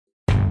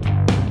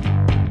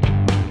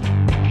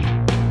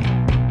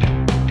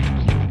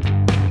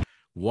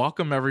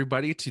Welcome,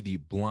 everybody, to the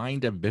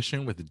Blind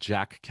Ambition with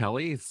Jack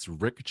Kelly. It's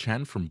Rick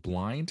Chen from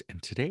Blind,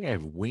 and today I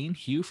have Wayne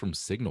Hugh from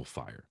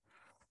SignalFire.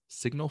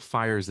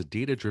 SignalFire is a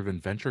data driven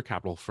venture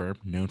capital firm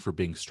known for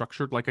being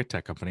structured like a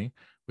tech company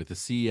with a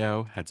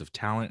CEO, heads of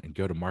talent, and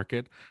go to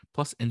market,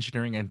 plus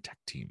engineering and tech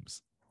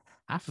teams.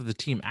 Half of the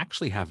team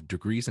actually have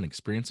degrees and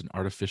experience in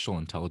artificial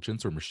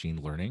intelligence or machine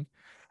learning,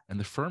 and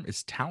the firm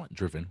is talent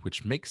driven,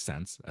 which makes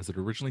sense as it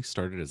originally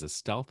started as a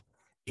stealth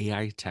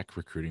AI tech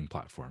recruiting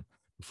platform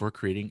before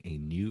creating a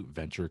new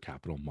venture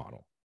capital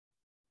model.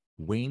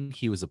 Wayne,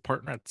 he was a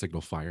partner at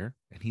SignalFire,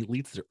 and he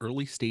leads the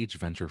early stage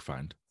venture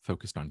fund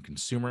focused on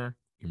consumer,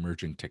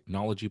 emerging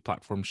technology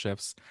platform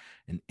shifts,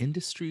 and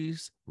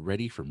industries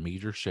ready for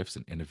major shifts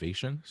in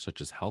innovation,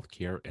 such as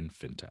healthcare and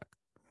fintech.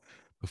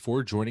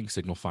 Before joining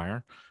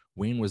SignalFire,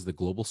 Wayne was the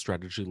global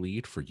strategy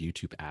lead for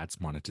YouTube ads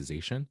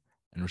monetization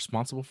and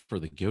responsible for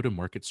the go to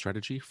market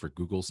strategy for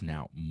Google's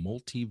now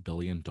multi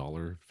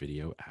billion-dollar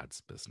video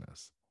ads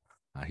business.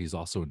 He's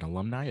also an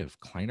alumni of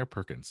Kleiner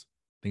Perkins.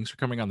 Thanks for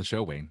coming on the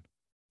show, Wayne.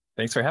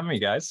 Thanks for having me,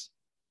 guys.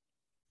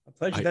 A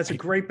pleasure. That's a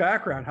great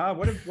background, huh?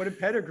 What a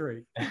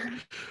pedigree.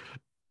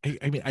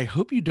 I mean, I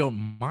hope you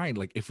don't mind,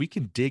 like, if we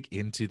can dig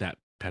into that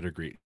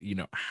pedigree.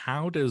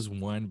 How does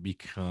one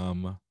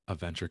become a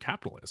venture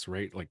capitalist,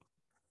 right? Like,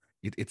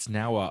 it's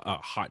now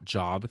a hot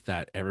job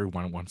that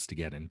everyone wants to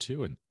get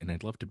into, and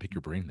I'd love to pick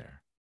your brain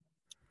there.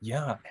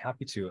 Yeah,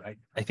 happy to.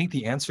 I think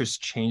the answer's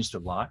changed a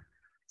lot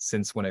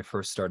since when I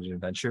first started in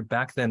venture.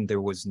 Back then,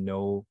 there was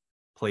no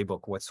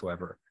playbook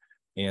whatsoever.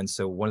 And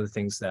so one of the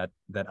things that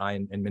I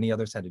and many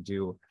others had to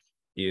do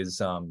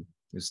is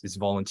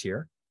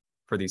volunteer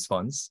for these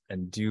funds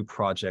and do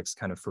projects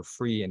kind of for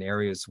free in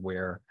areas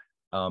where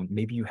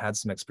maybe you had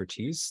some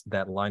expertise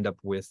that lined up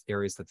with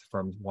areas that the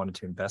firm wanted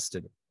to invest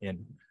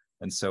in.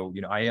 And so,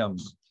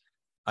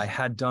 I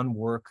had done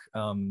work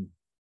in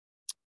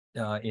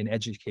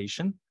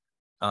education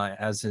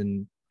as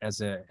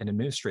an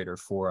administrator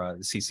for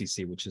the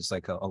CCC, which is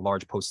like a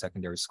large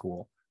post-secondary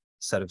school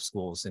set of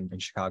schools in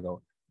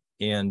Chicago.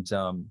 And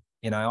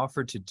I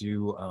offered to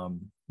do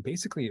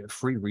basically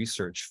free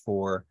research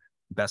for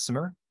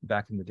Bessemer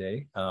back in the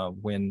day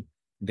when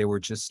they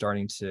were just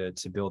starting to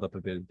build up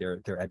a bit of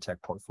their ed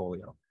tech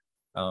portfolio.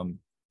 I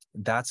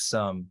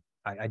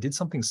did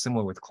something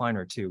similar with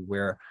Kleiner too,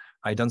 where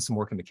I'd done some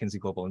work in McKinsey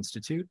Global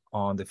Institute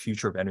on the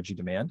future of energy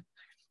demand.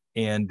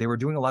 And they were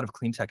doing a lot of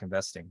clean tech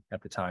investing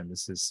at the time.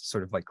 This is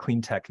sort of like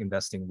clean tech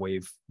investing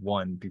wave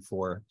one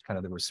before kind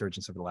of the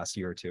resurgence over the last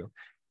year or two.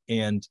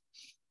 And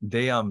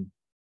they,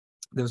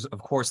 there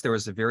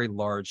was a very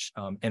large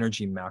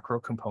energy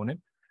macro component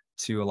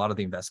to a lot of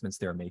the investments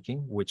they were making,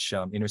 which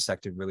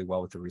intersected really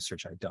well with the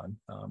research I'd done.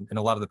 And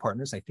a lot of the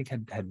partners, I think,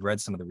 had read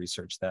some of the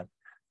research that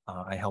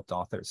I helped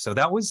author. So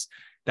that was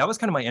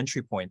kind of my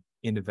entry point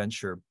into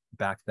venture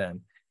back then.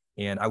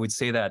 And I would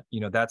say that,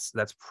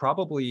 that's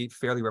probably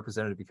fairly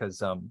representative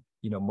because,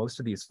 most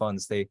of these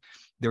funds, they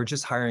were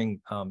just starting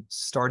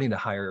to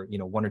hire,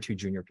 one or two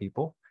junior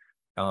people,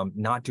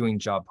 not doing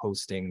job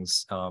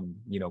postings,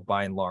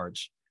 by and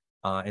large.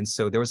 And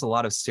so there was a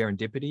lot of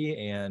serendipity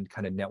and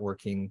kind of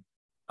networking,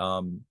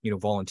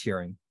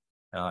 volunteering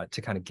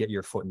to kind of get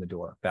your foot in the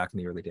door back in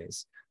the early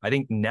days. I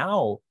think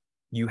now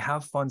you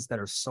have funds that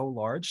are so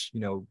large,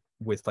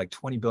 with like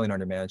 20 billion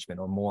under management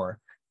or more,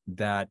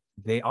 that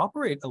they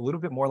operate a little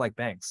bit more like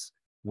banks,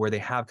 where they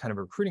have kind of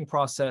a recruiting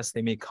process.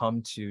 They may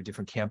come to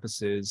different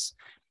campuses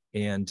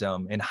and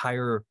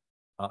hire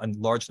a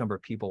large number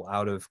of people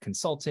out of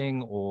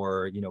consulting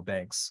or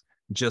banks,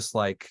 just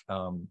like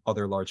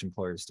other large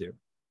employers do.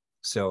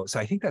 So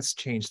I think that's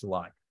changed a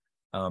lot.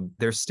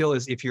 There still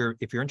is, if you're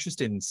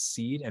interested in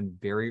seed and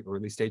very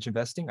early stage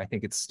investing, I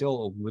think it's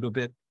still a little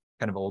bit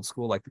kind of old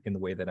school, like in the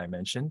way that I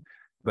mentioned,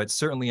 but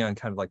certainly on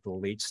kind of like the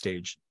late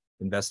stage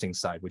investing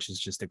side, which has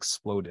just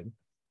exploded,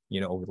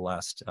 over the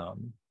last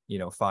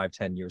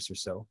 5-10 years or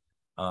so.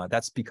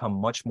 That's become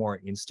much more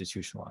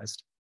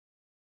institutionalized.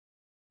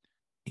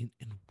 And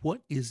what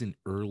is an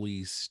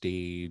early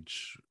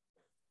stage,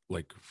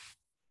 like,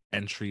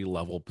 entry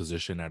level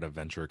position at a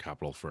venture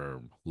capital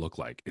firm look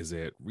like? Is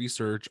it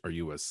research? Are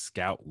you a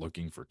scout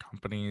looking for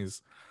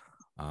companies?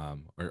 Or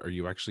are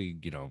you actually,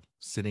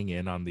 sitting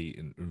in on the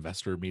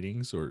investor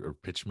meetings or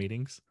pitch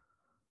meetings?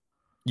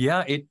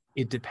 Yeah,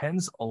 it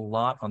depends a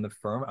lot on the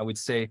firm. I would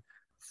say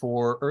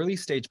for early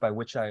stage, by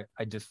which I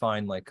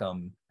define like a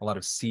lot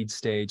of seed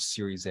stage,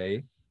 Series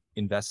A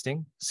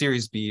investing.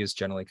 Series B is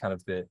generally kind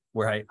of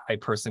where I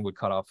personally would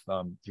cut off.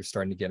 You're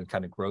starting to get in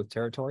kind of growth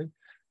territory.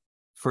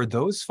 For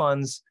those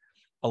funds,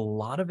 a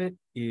lot of it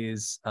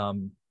is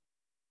trying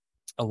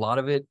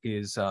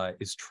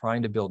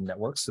to build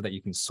networks so that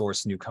you can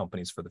source new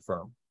companies for the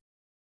firm.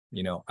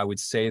 I would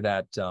say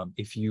that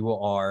if you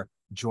are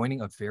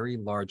joining a very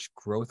large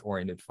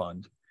growth-oriented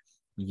fund,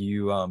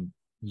 you're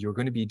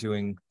going to be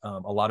doing a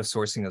lot of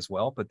sourcing as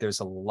well, but there's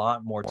a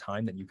lot more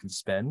time that you can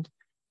spend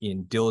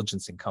in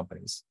diligencing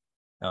companies.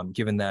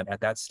 Given that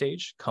at that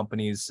stage,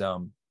 companies,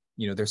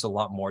 there's a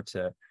lot more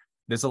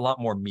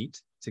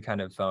meat to kind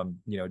of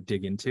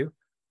dig into.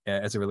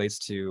 as it relates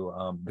to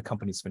the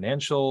company's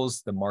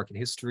financials, the market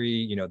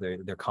history,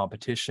 their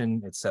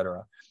competition, et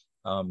cetera.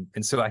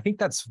 And so I think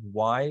that's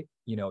why,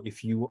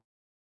 if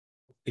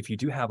you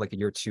do have like a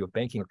year or two of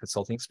banking or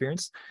consulting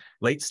experience,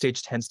 late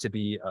stage tends to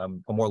be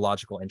a more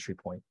logical entry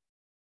point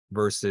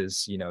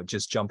versus,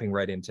 just jumping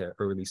right into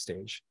early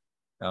stage,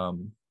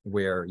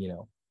 where,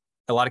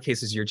 a lot of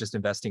cases you're just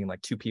investing in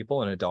like two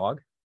people and a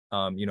dog, a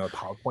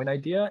PowerPoint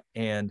idea.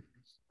 And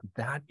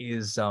that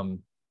is,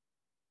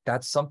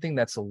 that's something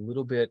that's a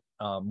little bit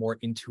more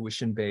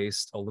intuition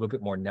based, a little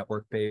bit more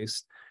network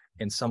based,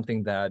 and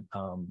something that,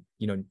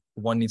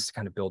 one needs to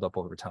kind of build up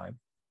over time.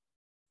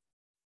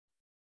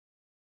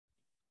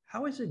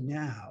 How is it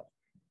now?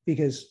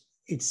 Because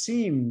it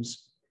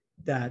seems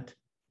that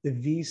the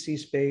VC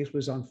space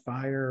was on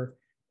fire.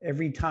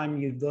 Every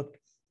time you look,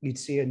 you'd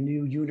see a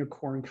new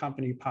unicorn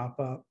company pop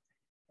up.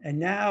 And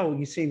now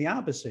you're seeing the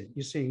opposite.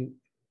 You're seeing,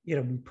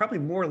 probably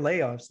more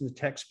layoffs in the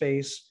tech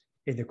space,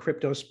 in the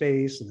crypto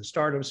space, in the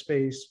startup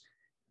space,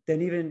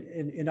 than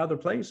even in other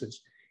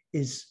places.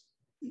 Is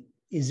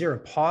there a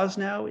pause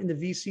now in the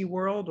VC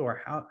world,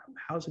 or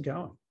how's it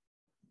going?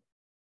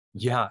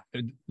 Yeah,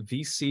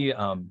 VC,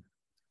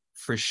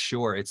 for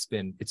sure, it's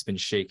been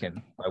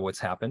shaken by what's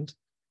happened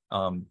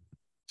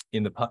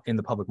in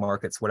the public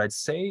markets. What I'd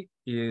say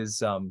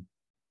is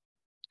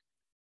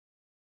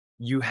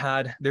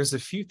there's a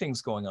few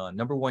things going on.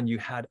 Number one, you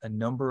had a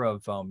number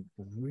of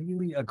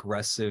really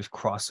aggressive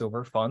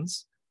crossover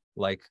funds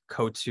like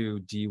Coatue,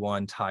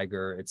 D1,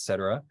 Tiger, et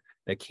cetera,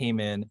 that came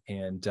in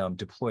and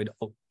deployed,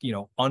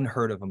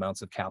 unheard of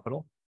amounts of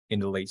capital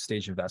into late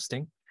stage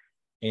investing.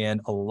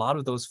 And a lot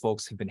of those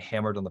folks have been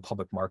hammered on the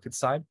public market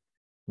side,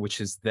 which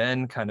has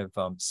then kind of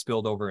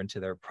spilled over into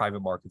their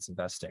private markets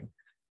investing.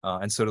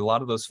 And so a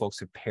lot of those folks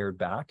have pared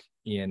back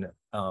in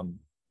a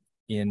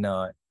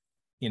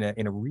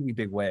really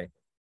big way.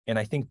 And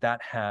I think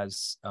that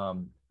has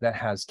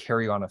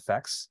carry on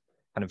effects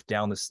kind of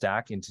down the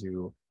stack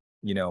into,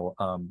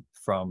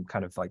 from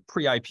kind of like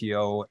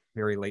pre-IPO,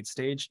 very late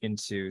stage,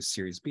 into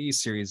Series B,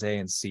 Series A,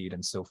 and seed,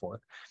 and so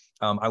forth.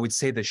 I would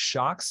say the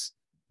shocks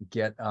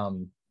get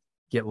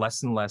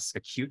less and less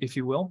acute, if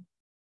you will,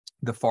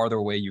 the farther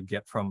away you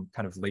get from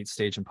kind of late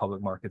stage and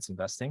public markets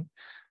investing,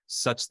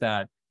 such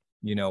that,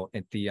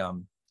 at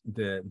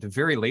the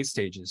very late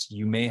stages,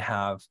 you may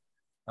have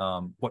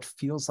what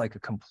feels like a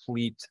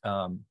complete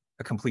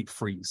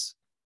freeze,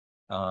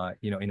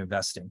 in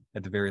investing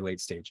at the very late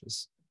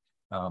stages.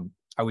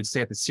 I would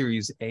say at the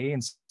Series A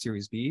and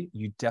Series B,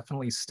 you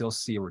definitely still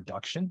see a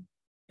reduction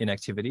in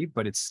activity,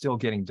 but it's still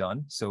getting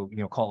done. So,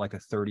 call it like a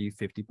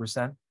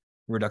 30-50%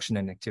 reduction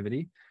in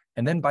activity.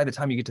 And then by the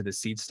time you get to the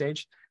seed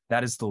stage,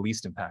 that is the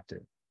least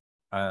impacted.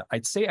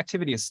 I'd say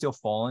activity has still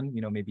fallen,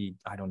 maybe,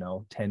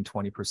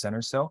 10-20%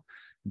 or so,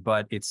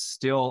 but it's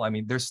still,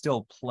 there's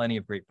still plenty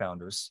of great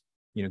founders,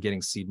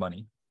 getting seed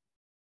money.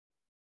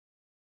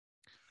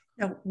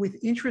 Now, with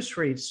interest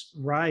rates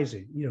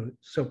rising,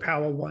 so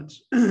Powell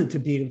wants to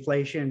beat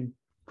inflation,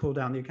 cool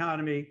down the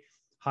economy,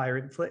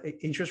 higher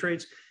interest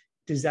rates.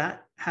 Does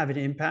that have an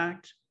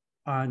impact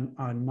on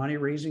money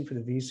raising for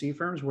the VC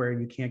firms where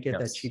you can't get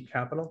that cheap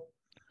capital?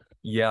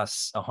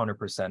 Yes,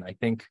 100%. I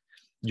think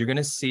you're going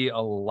to see a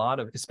lot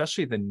of,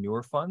 especially the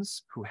newer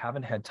funds who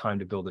haven't had time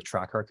to build a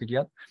track record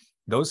yet.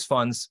 Those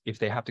funds, if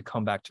they have to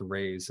come back to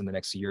raise in the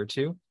next year or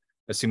two,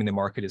 assuming the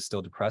market is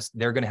still depressed,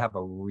 they're going to have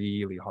a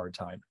really hard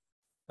time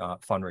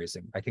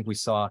fundraising. I think we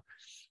saw,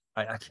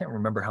 I can't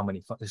remember how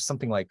many, there's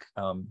something like,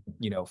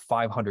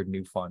 500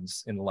 new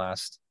funds in the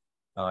last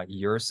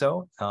year or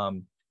so.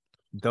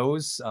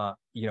 Those,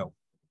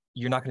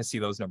 you're not going to see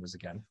those numbers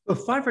again. Well,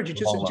 500,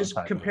 just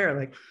compare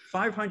like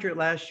 500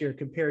 last year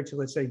compared to,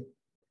 let's say,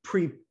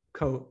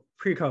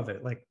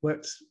 pre-COVID, like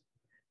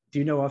do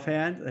you know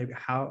offhand, like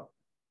how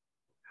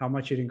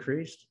much it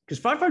increased? Because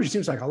 500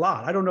 seems like a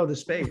lot. I don't know the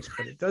space,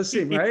 but it does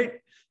seem, right?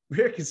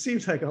 Rick, it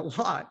seems like a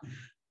lot.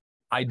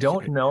 I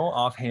don't know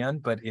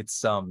offhand, but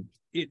it's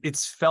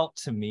felt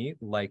to me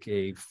like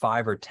a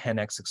 5 or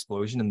 10x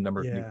explosion in the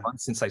number of new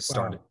funds since I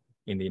started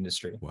in the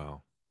industry.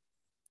 Wow.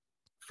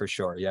 For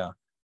sure. Yeah.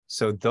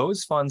 So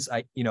those funds,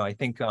 I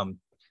think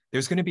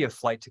there's going to be a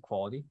flight to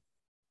quality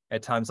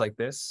at times like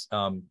this.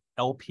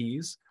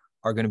 LPs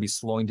are going to be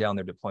slowing down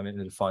their deployment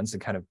into funds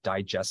and kind of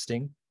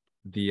digesting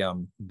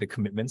the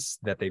commitments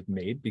that they've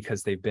made,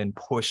 because they've been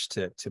pushed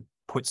to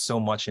put so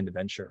much into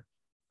venture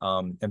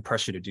and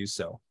pressure to do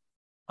so.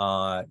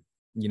 As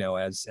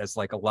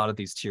like a lot of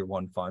these tier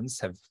one funds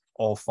have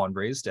all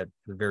fundraised at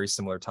a very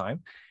similar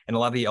time, and a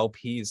lot of the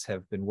LPs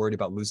have been worried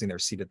about losing their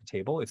seat at the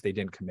table if they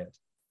didn't commit.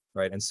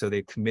 Right. And so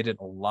they committed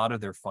a lot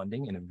of their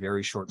funding in a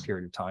very short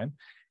period of time.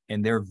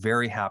 And they're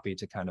very happy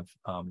to kind of,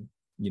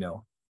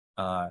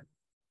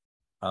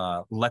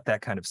 let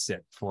that kind of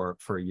sit for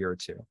a year or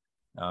two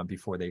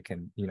before they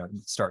can,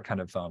 start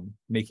kind of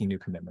making new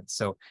commitments.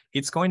 So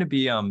it's going to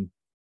be a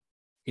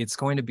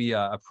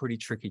pretty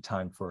tricky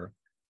time for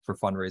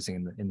fundraising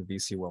in the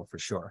VC world, for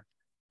sure.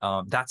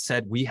 That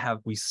said, we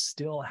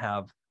still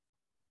have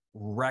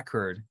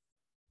record,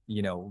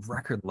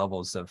 record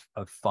levels of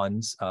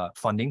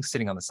funding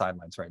sitting on the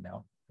sidelines right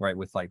now, right?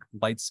 With like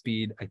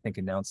Lightspeed, I think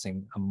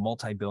announcing a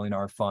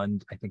multi-billion-dollar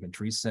fund. I think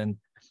Andreessen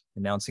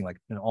announcing like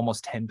an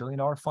almost $10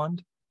 billion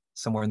fund,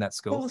 somewhere in that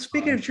scope. Well,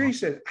 speaking of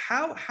Andreessen,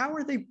 how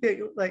are they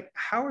big? Like,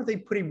 how are they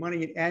putting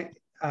money in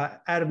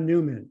Adam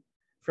Newman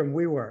from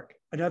WeWork?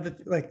 Another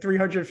like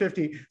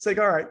 350. It's like,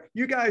 all right,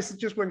 you guys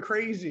just went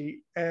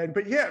crazy,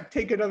 but yeah,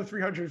 take another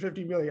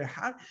 350 million.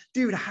 How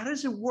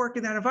does it work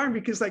in that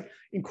environment? Because like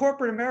in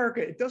corporate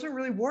America, it doesn't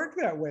really work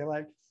that way.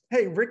 Like,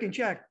 hey, Rick and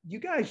Jack, you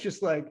guys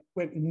just like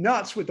went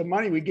nuts with the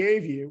money we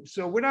gave you,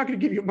 so we're not going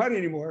to give you money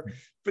anymore.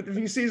 But the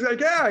VC's like,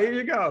 yeah, here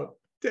you go,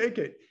 take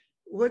it.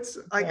 What's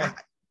like? Yeah.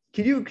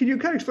 Can you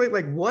kind of explain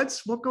like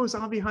what goes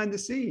on behind the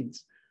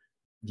scenes?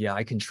 Yeah,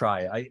 I can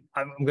try.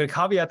 I'm going to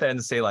caveat that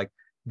and say like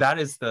that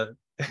is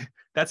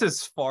that's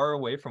as far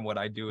away from what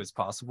I do as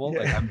possible. Yeah.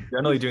 Like I'm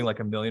generally doing like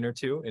 $1 million or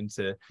 $2 million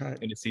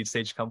into seed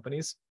stage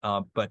companies.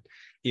 But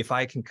if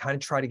I can kind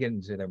of try to get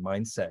into their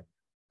mindset,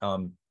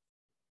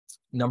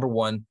 number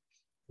one,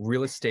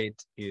 real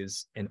estate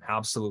is an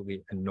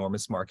absolutely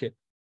enormous market.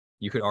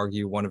 You could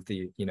argue one of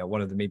the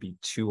maybe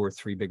 2 or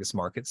 3 biggest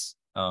markets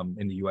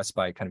in the US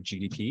by kind of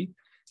GDP.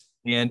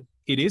 And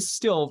it is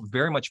still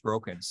very much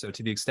broken. So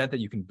to the extent that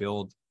you can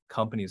build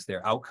companies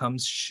there,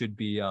 outcomes should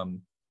be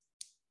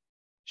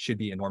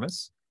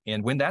enormous.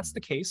 And when that's the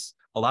case,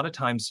 a lot of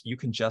times you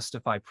can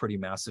justify pretty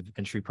massive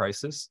entry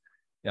prices.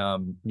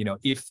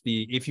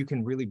 If you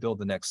can really build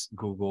the next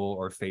Google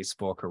or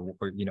Facebook or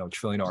 $1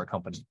 trillion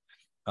company.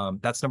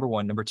 That's number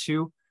one. Number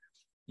two,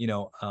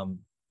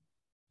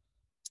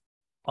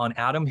 on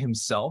Adam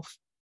himself,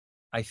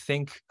 I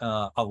think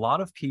a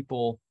lot of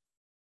people,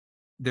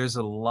 there's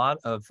a lot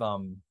of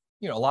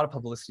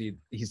publicity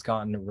he's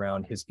gotten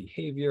around his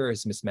behavior,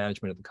 his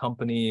mismanagement of the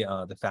company,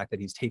 the fact that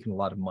he's taken a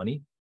lot of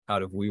money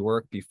out of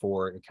WeWork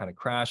before it kind of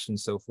crashed and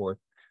so forth.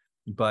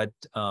 But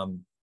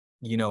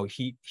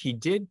he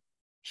did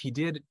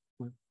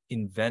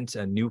invent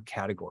a new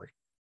category,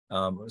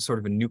 sort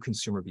of a new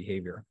consumer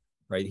behavior,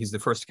 right? He's the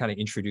first to kind of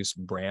introduce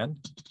brand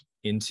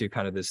into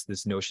kind of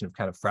this notion of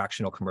kind of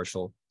fractional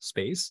commercial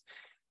space,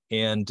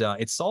 and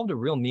it solved a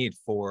real need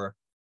for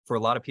a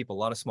lot of people, a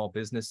lot of small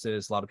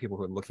businesses, a lot of people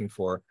who are looking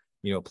for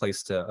a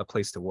place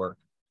to work.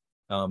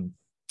 And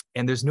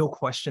there's no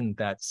question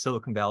that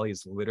Silicon Valley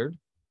is littered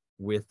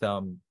with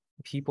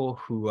people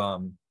who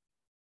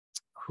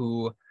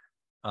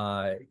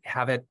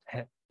have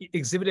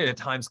exhibited at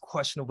times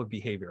questionable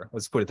behavior.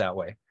 Let's put it that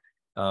way,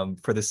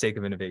 for the sake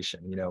of innovation.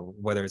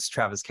 Whether it's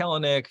Travis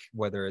Kalanick,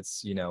 whether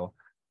it's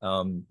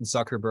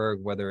Zuckerberg,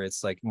 whether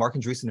it's like Mark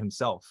Andreessen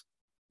himself,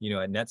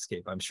 at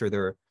Netscape. I'm sure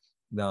they're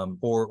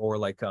or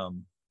like a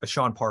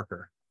Sean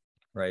Parker,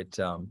 right?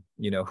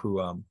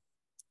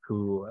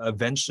 Who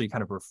eventually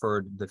kind of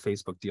referred the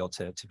Facebook deal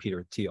to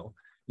Peter Thiel.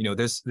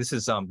 This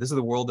is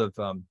the world of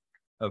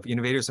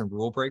innovators and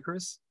rule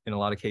breakers in a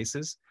lot of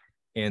cases,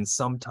 and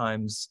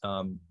sometimes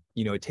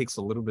it takes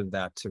a little bit of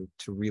that to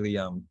really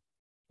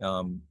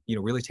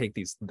really take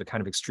the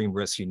kind of extreme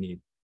risks you need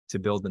to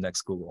build the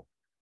next Google.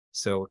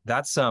 So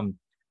that's and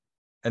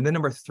then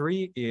number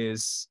 3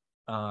 is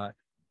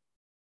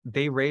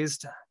they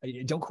raised,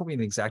 don't quote me on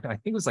the exact, I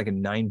think it was like a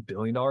 $9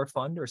 billion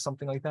fund or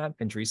something like that,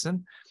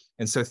 Andreessen.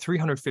 And so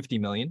 350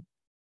 million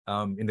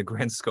in the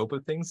grand scope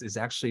of things is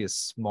actually a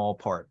small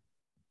part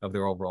of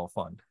their overall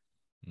fund.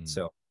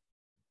 So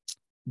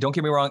don't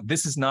get me wrong,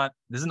 this is not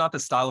the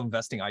style of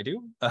investing I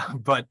do,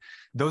 but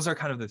those are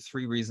kind of the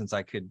 3 reasons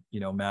I could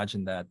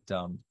imagine that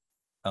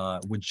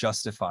would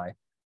justify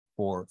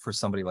for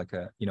somebody like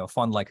a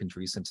fund like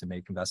Andreessen to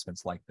make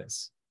investments like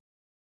this.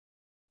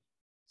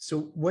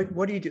 So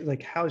what do you do?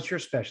 Like, how's your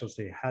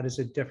specialty? How does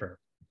it differ?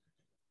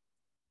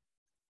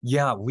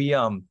 Yeah,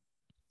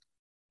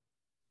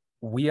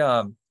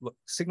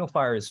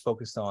 SignalFire is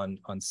focused on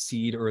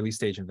seed early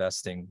stage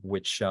investing,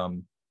 which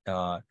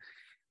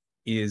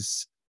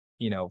is,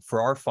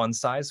 for our fund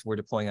size, we're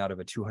deploying out of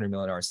a $200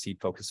 million seed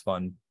focused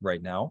fund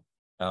right now.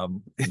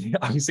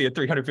 Obviously a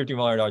 $350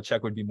 million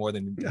check would be more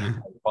than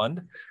the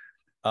fund.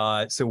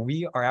 So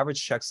our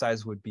average check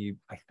size would be,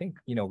 I think,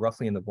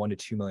 roughly in the $1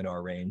 to $2 million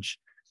range,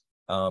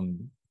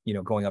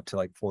 going up to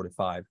like 4 to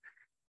 5.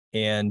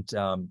 And,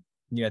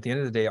 at the end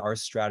of the day, our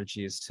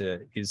strategy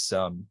is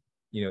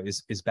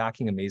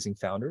backing amazing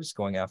founders,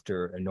 going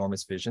after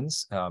enormous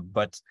visions,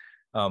 but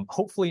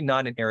hopefully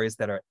not in areas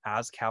that are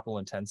as capital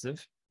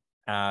intensive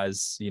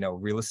as,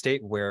 real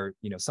estate, where,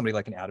 somebody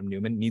like an Adam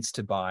Newman needs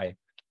to buy,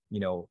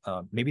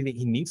 maybe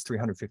he needs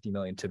 350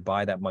 million to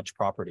buy that much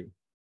property,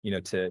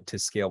 to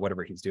scale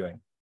whatever he's doing.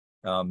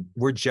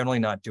 We're generally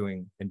not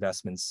doing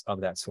investments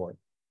of that sort.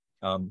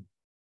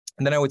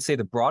 And then I would say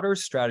the broader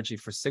strategy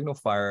for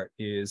SignalFire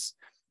is,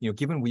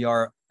 given we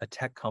are a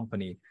tech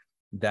company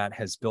that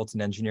has built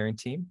an engineering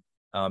team,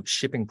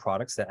 shipping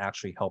products that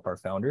actually help our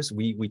founders,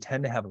 we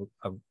tend to have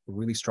a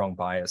really strong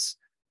bias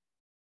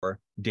for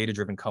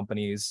data-driven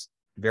companies,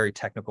 very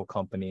technical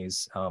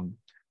companies,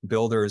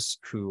 builders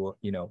who,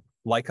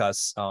 like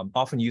us,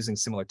 often using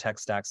similar tech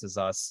stacks as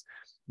us,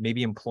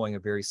 maybe employing a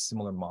very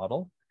similar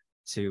model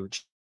to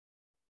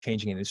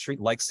changing industry,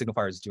 like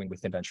SignalFire is doing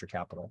within venture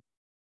capital.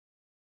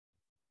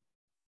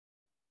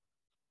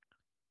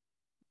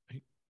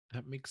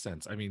 That makes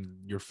sense. I mean,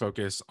 your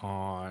focus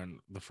on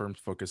the firm's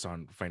focus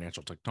on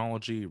financial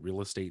technology,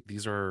 real estate,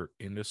 these are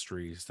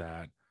industries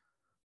that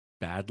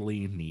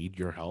badly need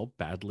your help,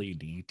 badly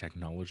need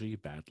technology,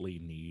 badly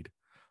need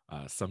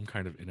some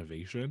kind of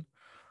innovation.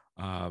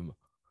 Um,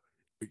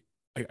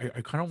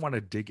 I kind of want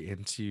to dig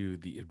into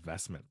the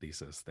investment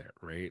thesis there,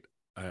 right?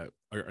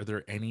 Are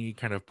there any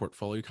kind of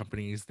portfolio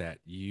companies that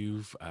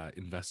you've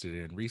invested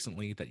in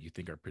recently that you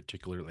think are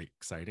particularly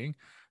exciting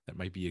that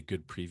might be a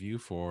good preview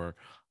for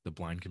the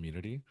blind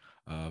community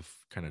of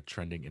kind of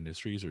trending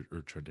industries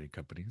or trending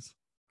companies?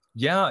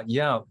 Yeah.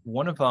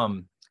 One of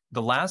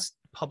the last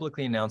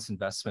publicly announced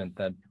investment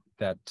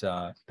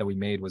that we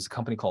made was a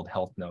company called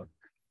HealthNote,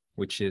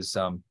 which is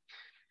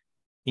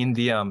in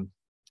the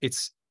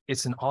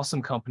it's an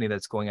awesome company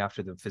that's going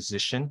after the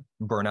physician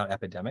burnout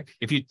epidemic.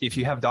 If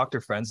you have doctor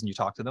friends and you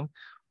talk to them,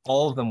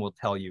 all of them will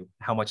tell you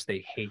how much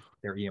they hate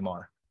their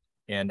EMR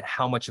and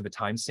how much of a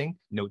time sink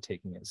note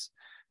taking is.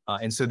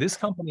 And so this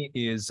company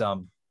is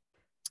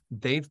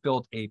they've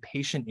built a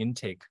patient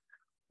intake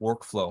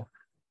workflow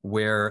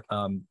where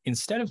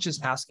instead of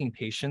just asking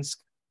patients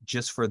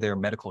just for their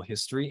medical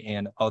history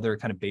and other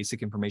kind of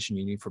basic information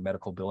you need for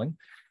medical billing,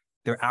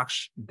 they're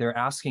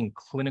asking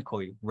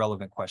clinically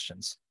relevant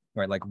questions,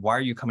 right? Like, why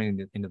are you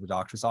coming into the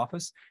doctor's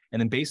office?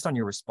 And then based on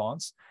your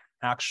response,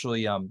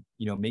 actually,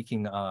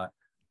 making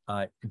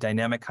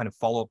dynamic kind of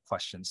follow-up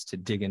questions to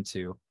dig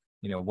into,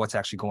 what's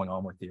actually going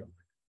on with you,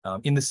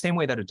 in the same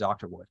way that a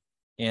doctor would.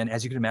 And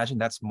as you can imagine,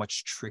 that's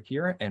much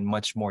trickier and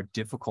much more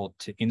difficult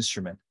to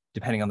instrument,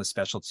 depending on the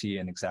specialty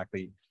and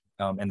exactly,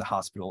 and the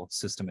hospital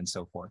system and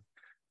so forth.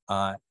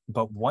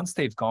 But once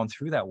they've gone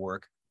through that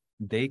work,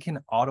 they can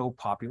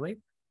auto-populate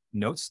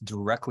notes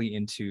directly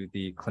into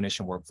the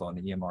clinician workflow on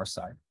the EMR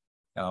side,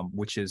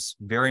 which is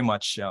very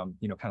much, kind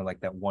of like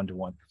that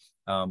one-to-one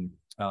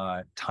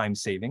time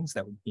savings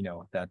that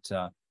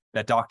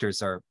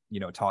doctors are,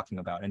 talking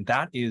about. And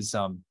that is,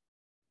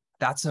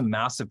 that's a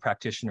massive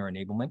practitioner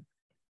enablement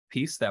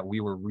piece that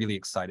we were really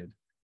excited,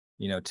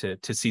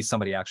 to see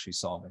somebody actually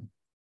solving.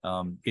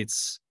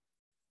 It's,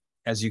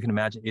 as you can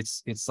imagine,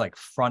 it's like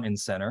front and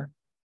center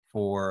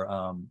for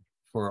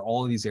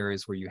all of these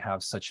areas where you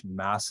have such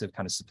massive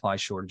kind of supply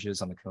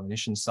shortages on the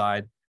clinician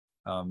side,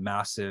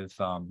 massive,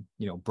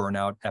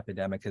 burnout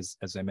epidemic,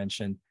 as I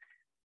mentioned.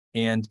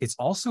 And it's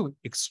also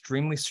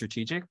extremely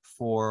strategic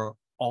for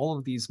all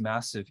of these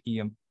massive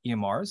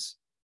EMRs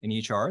and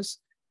EHRs,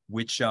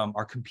 which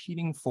are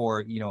competing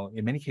for,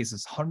 in many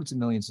cases, hundreds of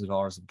millions of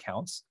dollars of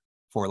accounts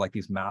for like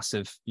these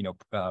massive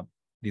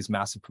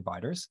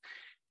providers.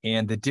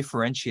 And the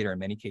differentiator in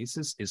many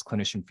cases is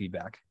clinician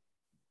feedback,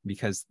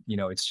 because,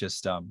 it's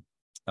just,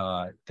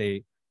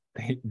 they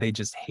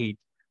just hate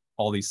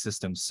all these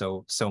systems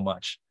so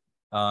much.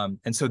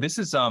 And so this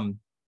is,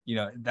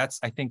 that's,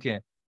 I think,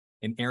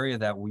 an area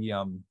that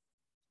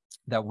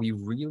we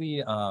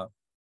really,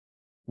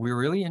 we're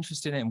really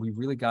interested in, and we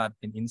really got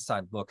an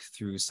inside look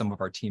through some of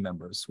our team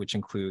members, which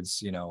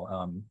includes,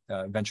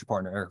 venture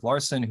partner Eric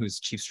Larson, who's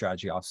Chief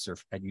Strategy Officer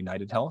at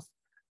United Health.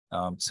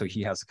 So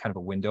he has kind of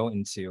a window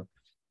into,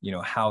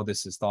 how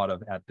this is thought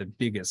of at the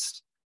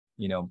biggest,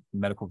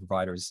 medical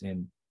providers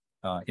in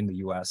the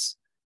U.S.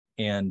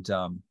 And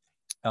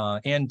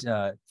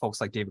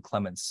folks like David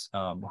Clements,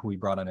 who we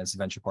brought on as a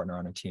venture partner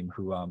on our team,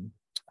 who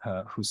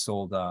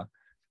sold an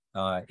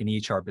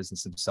EHR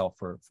business himself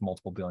for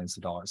multiple billions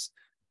of dollars.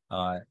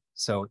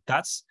 So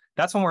that's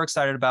what we're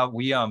excited about.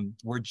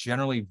 We're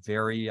generally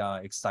very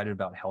excited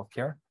about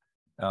healthcare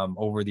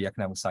over the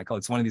economic cycle.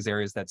 It's one of these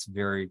areas that's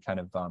very kind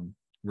of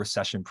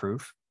recession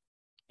proof,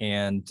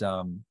 and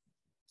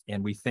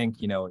we think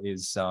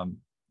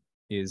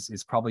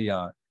is probably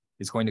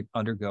is going to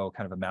undergo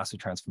kind of a massive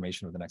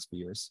transformation over the next few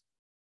years.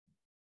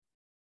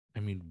 I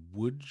mean,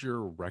 would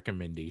your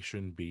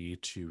recommendation be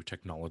to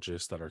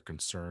technologists that are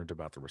concerned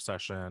about the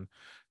recession?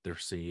 They're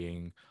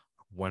seeing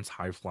once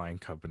high-flying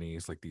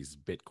companies like these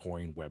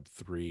Bitcoin,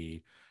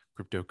 Web3,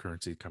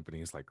 cryptocurrency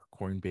companies like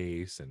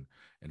Coinbase and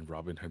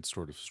Robinhood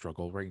sort of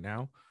struggle right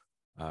now.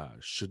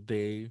 Should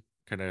they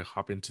kind of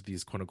hop into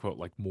these quote unquote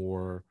like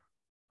more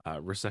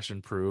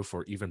recession-proof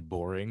or even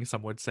boring,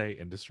 some would say,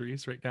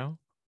 industries right now?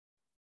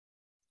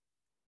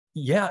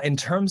 Yeah, in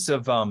terms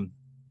of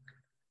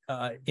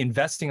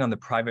investing on the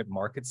private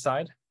market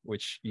side,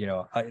 which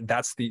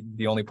that's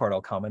the only part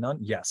I'll comment on.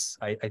 Yes,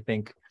 I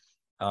think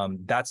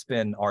that's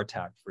been our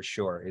tack for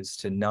sure, is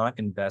to not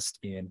invest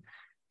in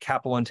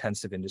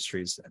capital-intensive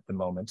industries at the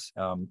moment,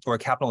 or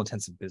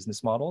capital-intensive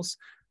business models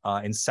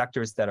in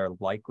sectors that are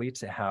likely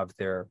to have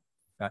their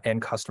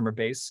end customer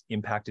base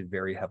impacted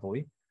very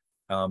heavily,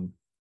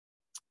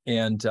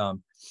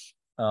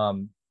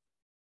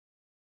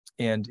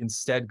 and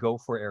instead go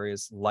for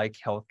areas like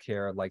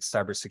healthcare, like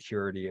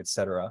cybersecurity, et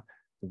cetera,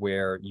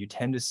 where you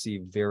tend to see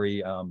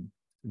very,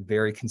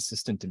 very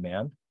consistent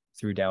demand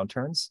through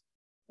downturns,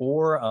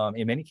 or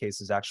in many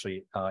cases,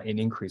 actually an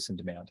increase in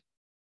demand.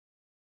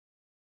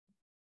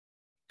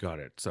 Got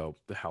it. So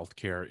the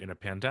healthcare in a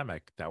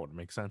pandemic, that would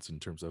make sense in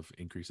terms of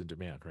increase in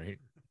demand, right?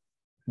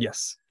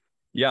 Yes.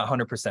 Yeah,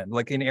 100%.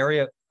 Like in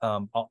area,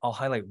 I'll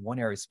highlight one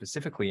area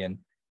specifically in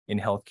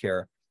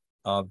healthcare,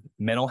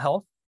 mental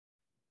health,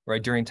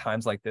 right? During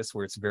times like this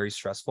where it's very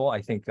stressful,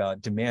 I think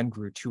demand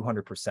grew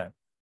 200%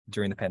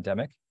 during the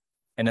pandemic.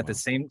 And at the Wow.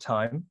 same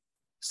time,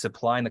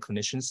 supply on the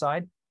clinician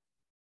side,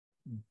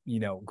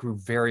 grew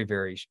very,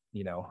 very,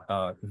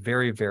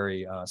 very,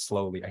 very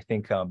slowly. I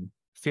think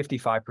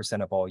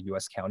 55% of all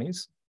US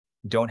counties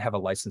don't have a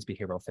licensed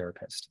behavioral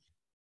therapist.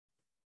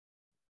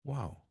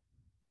 Wow.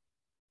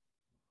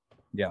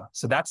 Yeah.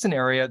 So that's an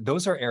area,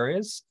 those are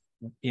areas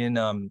in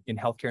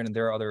healthcare, and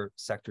there are other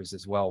sectors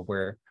as well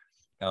where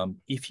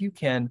if you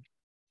can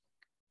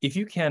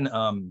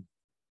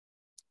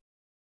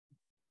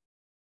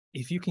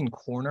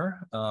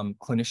corner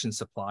clinician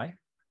supply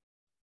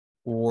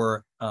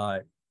or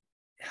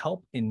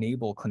help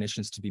enable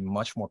clinicians to be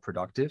much more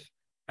productive,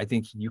 I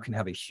think you can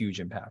have a huge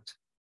impact.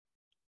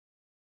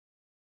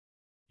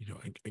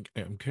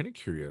 I'm kind of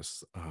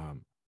curious.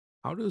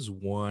 How does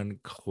one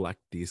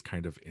collect these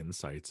kind of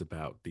insights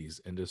about these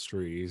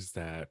industries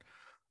that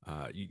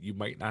you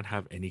might not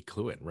have any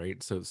clue in,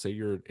 right? So, say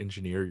you're an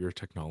engineer, you're a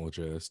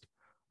technologist,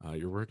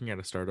 you're working at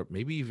a startup,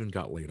 maybe even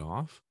got laid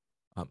off.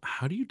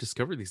 How do you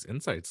discover these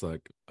insights?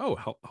 Like, oh,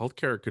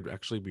 healthcare could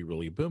actually be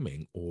really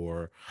booming,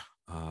 or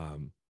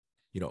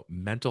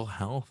mental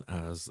health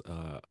as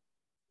a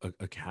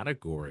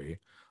category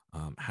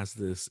has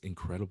this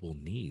incredible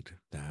need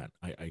that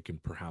I can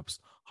perhaps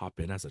hop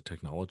in as a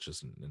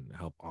technologist and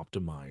help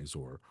optimize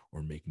or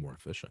make more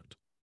efficient.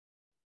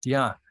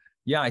 Yeah.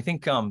 Yeah. I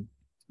think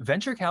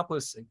venture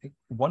capitalists, I think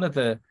one of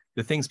the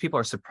things people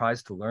are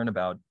surprised to learn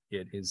about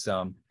it is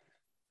a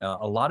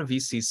lot of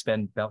VCs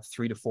spend about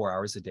 3 to 4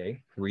 hours a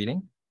day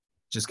reading,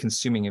 just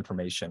consuming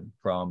information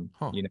from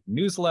Huh.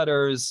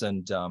 newsletters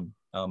and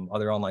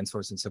other online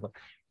sources and so forth.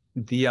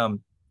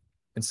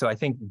 And so I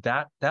think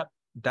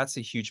that's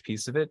a huge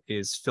piece of it,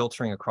 is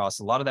filtering across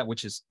a lot of that,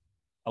 which is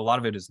a lot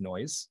of it is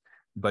noise,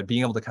 but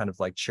being able to kind of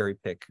like cherry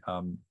pick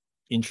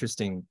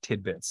interesting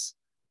tidbits,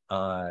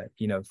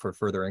 for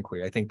further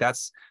inquiry. I think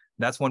that's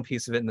one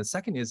piece of it. And the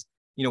second is,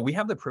 we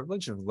have the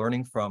privilege of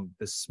learning from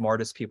the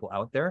smartest people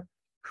out there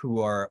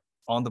who are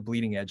on the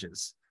bleeding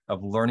edges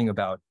of learning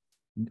about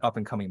up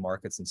and coming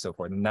markets and so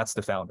forth. And that's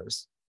the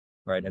founders,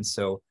 right? And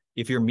so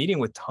if you're meeting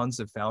with tons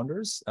of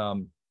founders,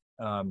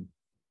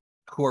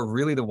 who are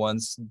really the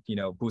ones,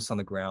 boots on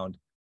the ground,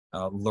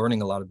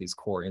 learning a lot of these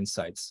core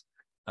insights,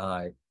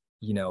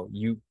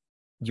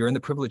 you're in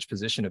the privileged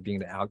position of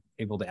being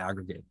able to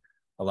aggregate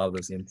a lot of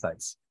those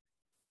insights.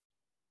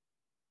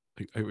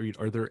 I mean,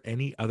 are there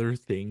any other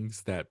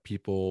things that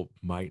people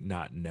might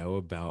not know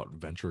about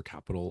venture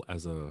capital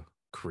as a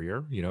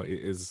career?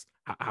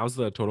 How's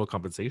the total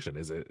compensation?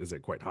 Is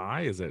it quite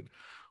high? Is it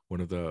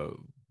one of the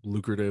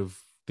lucrative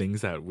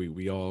things that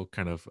we all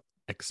kind of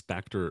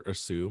expect or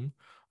assume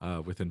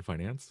within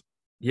finance?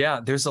 Yeah,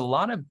 there's a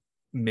lot of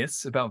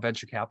myths about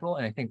venture capital,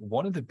 and I think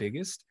one of the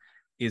biggest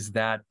is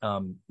that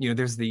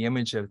there's the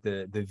image of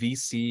the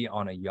VC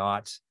on a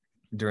yacht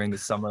during the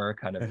summer,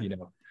 kind of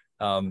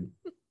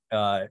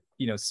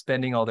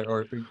spending all their,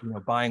 or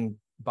buying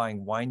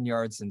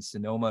vineyards in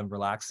Sonoma and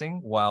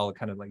relaxing while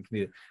kind of like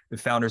the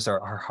founders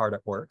are hard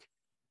at work.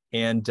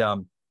 And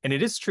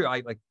it is true.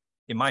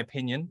 In my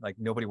opinion, like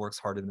nobody works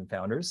harder than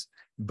founders,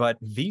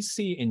 but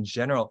VC in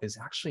general is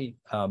actually,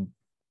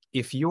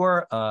 if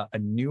you're a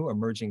new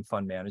emerging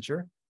fund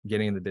manager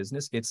getting in the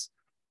business, it's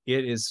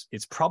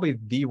probably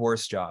the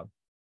worst job,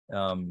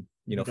 from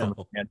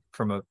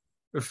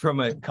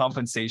a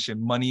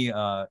compensation, money,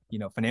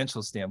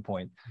 financial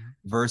standpoint,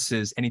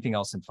 versus anything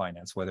else in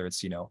finance, whether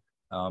it's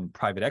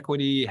private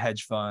equity,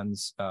 hedge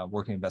funds,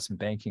 working investment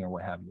banking, or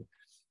what have you.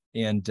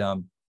 And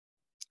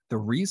the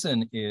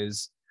reason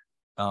is,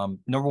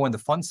 number one, the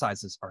fund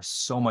sizes are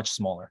so much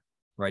smaller,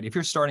 right? If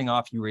you're starting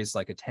off, you raise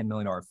like a $10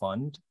 million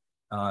fund,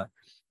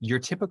 your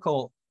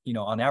typical,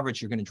 on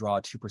average, you're going to draw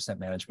a 2%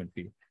 management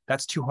fee.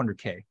 That's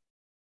 $200K,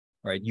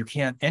 right? You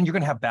can't, and you're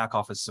going to have back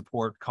office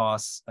support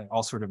costs,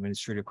 all sort of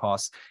administrative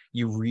costs.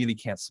 You really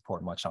can't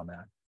support much on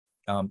that.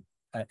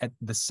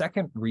 The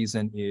second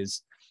reason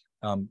is,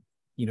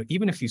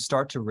 even if you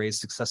start to raise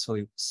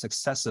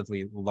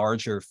successively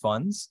larger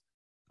funds,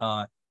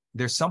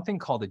 there's something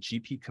called a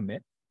GP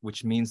commit,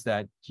 which means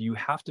that you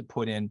have to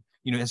put in,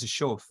 as a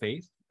show of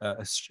faith,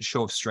 a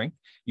show of strength,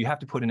 you have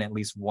to put in at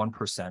least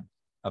 1%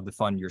 of the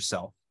fund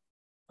yourself,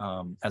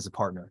 as a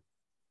partner.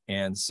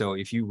 And so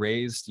if you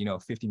raised, a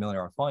 $50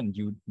 million fund,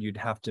 you'd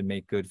have to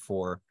make good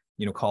for,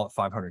 call it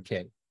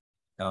 $500K.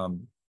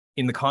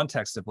 In the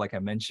context of, like I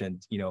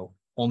mentioned,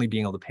 only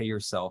being able to pay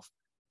yourself,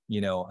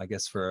 I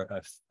guess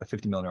for a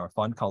 $50 million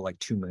fund, call it like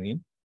 $2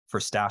 million for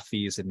staff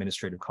fees,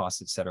 administrative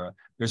costs, et cetera.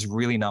 There's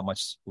really not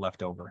much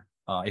left over,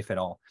 if at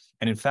all.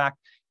 And in fact,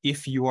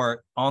 if you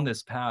are on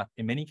this path,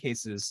 in many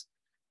cases,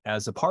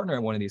 as a partner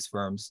at one of these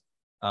firms,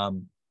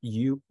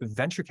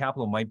 venture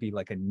capital might be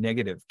like a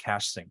negative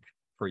cash sink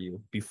for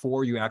you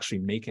before you actually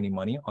make any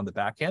money on the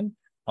back end,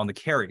 on the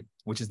carry,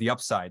 which is the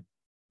upside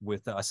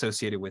with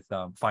associated with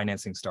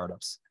financing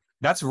startups.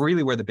 That's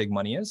really where the big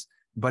money is.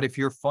 But if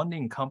you're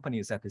funding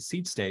companies at the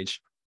seed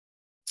stage,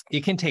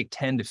 it can take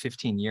 10 to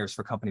 15 years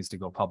for companies to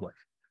go public.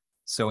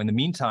 So in the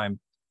meantime,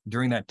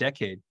 during that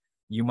decade,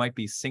 you might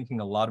be sinking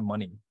a lot of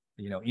money,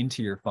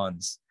 into your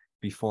funds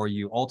before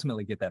you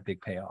ultimately get that big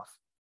payoff.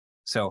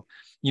 So,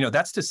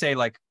 that's to say,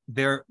 like,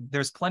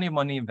 there's plenty of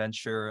money in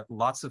venture.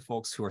 Lots of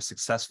folks who are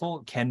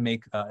successful can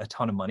make a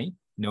ton of money,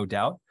 no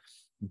doubt.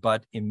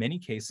 But in many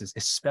cases,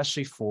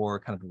 especially for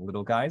kind of the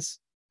little guys,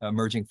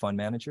 emerging fund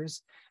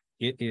managers,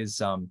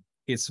 it's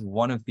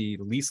one of the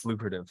least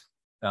lucrative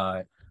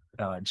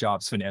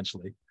jobs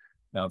financially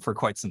for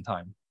quite some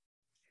time.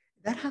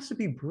 That has to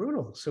be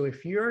brutal. So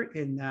if you're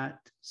in that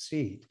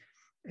seat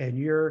and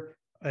you're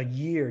a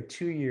year,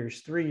 2 years,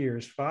 3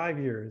 years, 5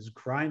 years,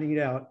 grinding it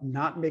out,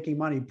 not making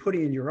money,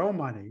 putting in your own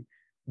money,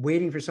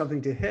 waiting for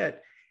something to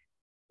hit,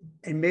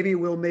 and maybe it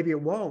will, maybe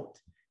it won't.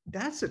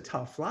 That's a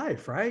tough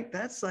life, right?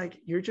 That's like,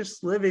 you're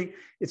just living,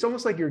 it's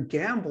almost like you're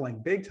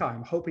gambling big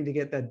time, hoping to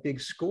get that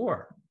big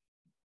score.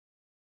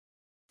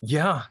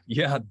 Yeah.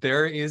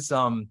 There is,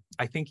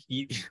 I think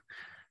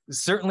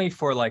certainly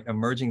for like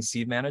emerging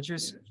seed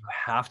managers, you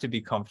have to be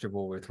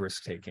comfortable with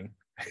risk taking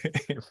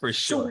for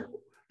sure. So,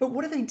 but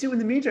what do they do in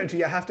the meantime? Do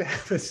you have to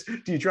have this?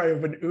 Do you try to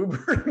have an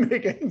Uber and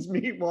make ends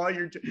meet while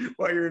you're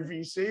in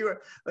VC,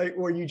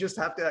 or you just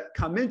have to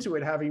come into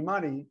it having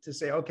money to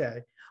say, okay,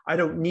 I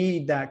don't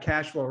need that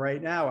cash flow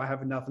right now. I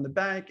have enough in the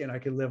bank, and I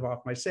can live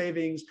off my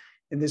savings.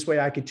 And this way,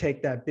 I could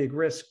take that big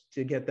risk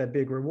to get that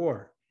big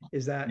reward.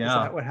 Is that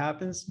what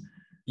happens?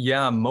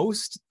 Yeah,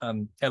 most,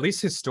 at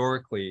least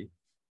historically,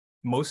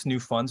 most new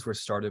funds were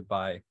started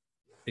by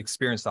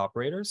experienced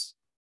operators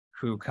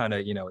who kind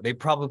of, they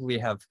probably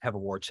have a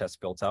war chest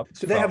built up.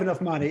 So they have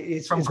enough money.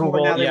 It's Google,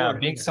 more now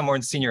being somewhere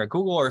in senior at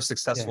Google or a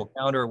successful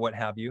founder or what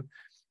have you.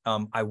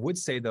 I would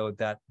say though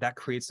that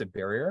creates a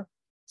barrier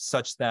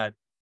such that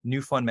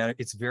new fund manager,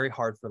 it's very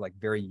hard for like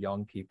very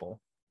young people,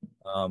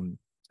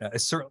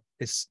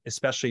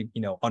 especially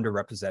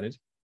underrepresented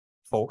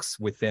folks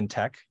within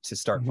tech to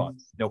start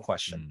funds. No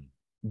question.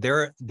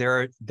 There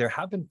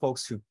have been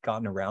folks who've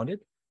gotten around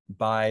it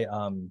by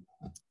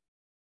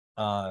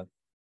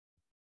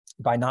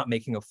not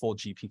making a full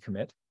GP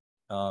commit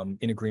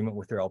in agreement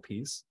with their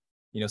LPs.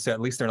 So at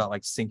least they're not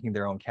like sinking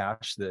their own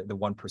cash, the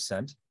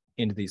 1%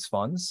 into these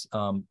funds.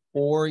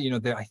 Or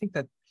I think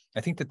that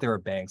there are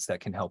banks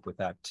that can help with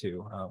that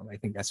too. I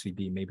think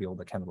SVB may be able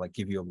to kind of like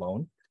give you a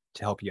loan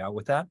to help you out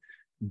with that.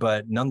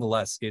 But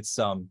nonetheless, it's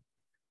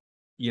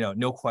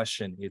no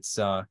question, it's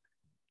a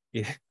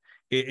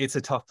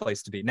tough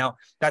place to be. Now,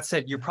 that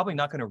said, you're probably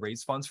not going to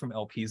raise funds from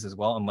LPs as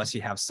well unless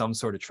you have some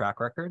sort of track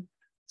record.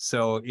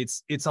 So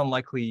it's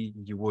unlikely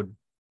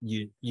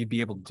you'd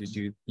be able to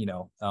do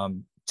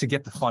to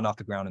get the fund off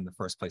the ground in the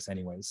first place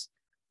anyways.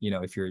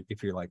 If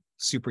you're like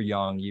super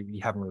young, you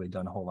haven't really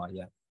done a whole lot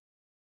yet.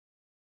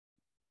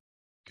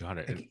 Got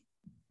it.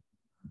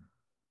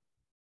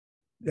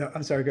 Yeah,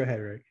 I'm sorry. Go ahead,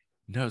 Rick.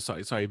 No, so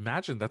I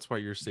imagine that's why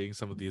you're seeing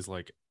some of these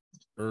like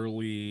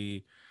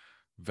early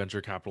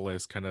venture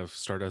capitalists kind of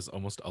start as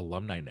almost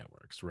alumni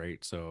networks,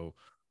 right? So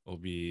it'll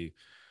be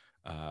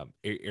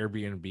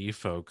Airbnb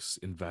folks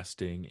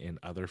investing in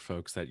other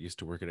folks that used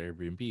to work at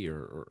Airbnb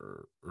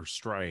or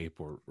Stripe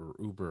or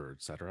Uber,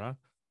 etc.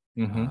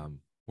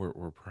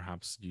 Where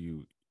perhaps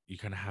you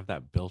kind of have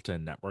that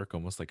built-in network,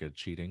 almost like a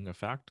cheating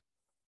effect.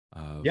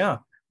 Yeah.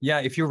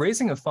 If you're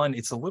raising a fund,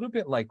 it's a little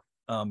bit like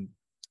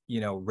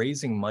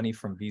raising money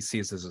from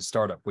VCs as a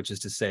startup, which is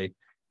to say,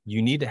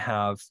 you need to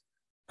have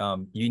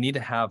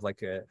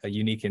like a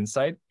unique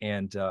insight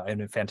and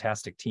a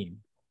fantastic team.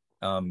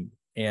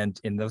 And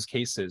in those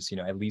cases,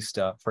 at least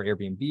for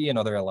Airbnb and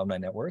other alumni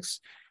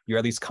networks, you're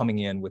at least coming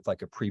in with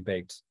like a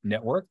pre-baked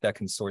network that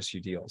can source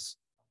you deals,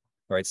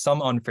 right?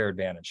 Some unfair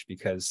advantage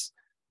because,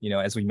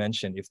 as we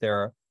mentioned, if there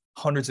are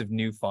hundreds of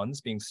new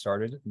funds being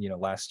started,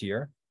 last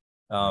year,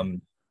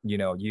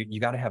 you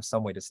got to have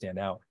some way to stand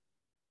out.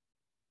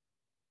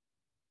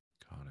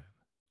 Got it.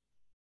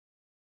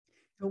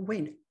 Oh,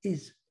 wait,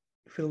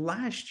 for the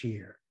last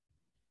year,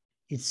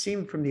 it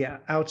seemed from the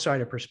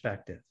outsider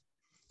perspective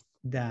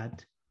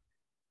that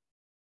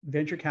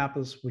venture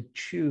capitalists would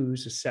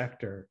choose a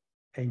sector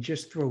and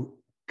just throw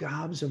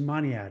gobs of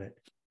money at it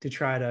to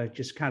try to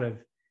just kind of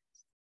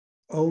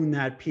own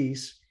that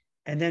piece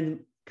and then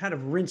kind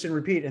of rinse and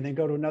repeat and then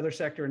go to another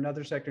sector,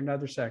 another sector,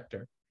 another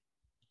sector.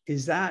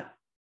 Is that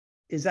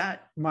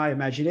my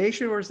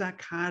imagination, or is that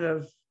kind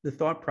of the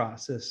thought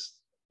process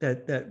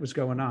that was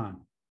going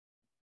on?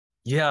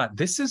 Yeah,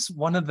 this is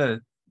one of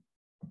the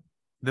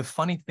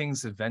funny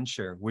things of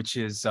venture, which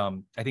is I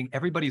think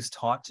everybody's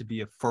taught to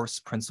be a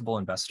first principal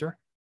investor.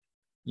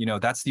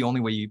 That's the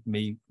only way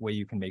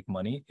you can make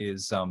money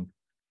is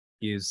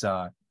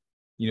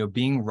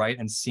being right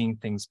and seeing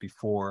things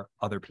before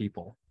other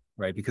people,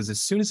 right? Because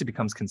as soon as it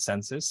becomes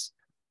consensus,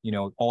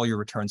 all your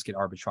returns get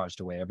arbitraged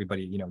away.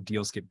 Everybody,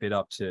 deals get bid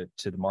up to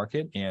the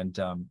market, and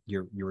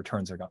your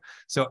returns are gone.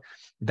 So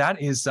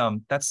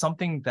that's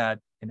something that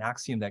an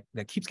axiom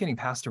that keeps getting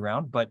passed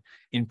around, but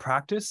in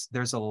practice,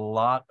 there's a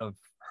lot of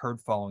herd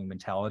following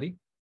mentality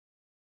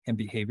and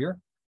behavior.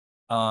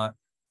 And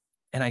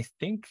I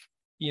think,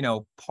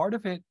 part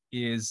of it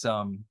is,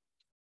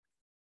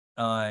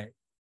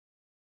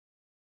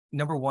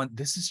 number one,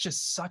 this is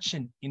just such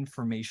an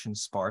information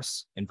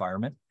sparse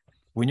environment.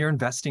 When you're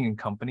investing in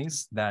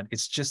companies that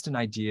it's just an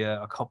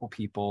idea, a couple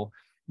people,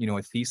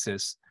 a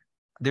thesis,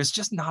 there's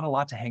just not a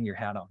lot to hang your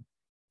hat on.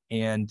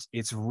 And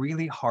it's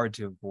really hard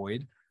to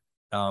avoid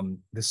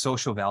the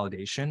social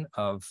validation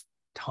of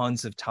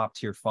tons of top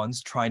tier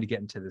funds trying to get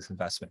into this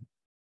investment.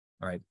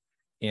 All right.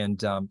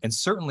 And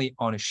certainly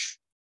on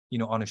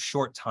a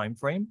short time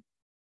frame,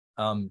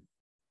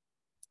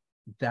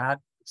 that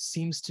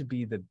seems to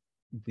be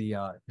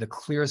the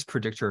clearest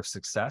predictor of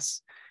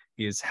success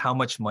is how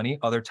much money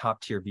other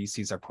top tier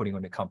VCs are putting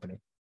in a company.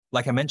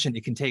 Like I mentioned,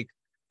 it can take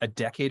a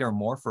decade or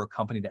more for a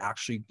company to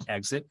actually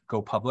exit,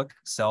 go public,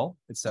 sell,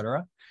 et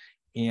cetera.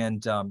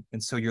 And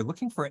so you're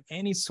looking for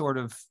any sort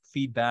of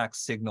feedback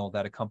signal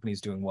that a company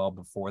is doing well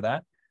before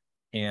that.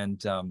 And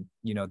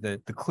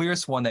the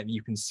clearest one that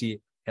you can see,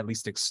 at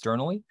least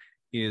externally,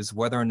 is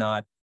whether or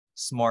not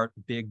smart,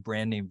 big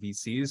brand name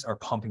VCs are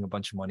pumping a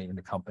bunch of money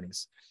into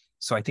companies.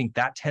 So I think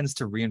that tends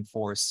to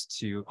reinforce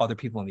to other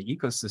people in the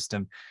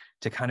ecosystem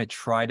to kind of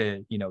try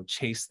to,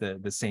 chase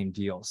the same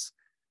deals.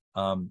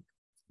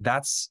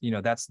 That's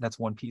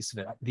one piece of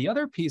it. The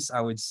other piece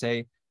I would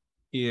say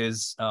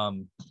is,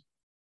 I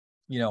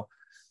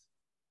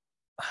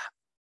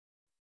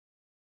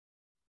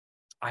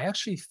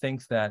actually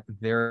think that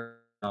there's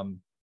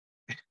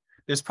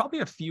probably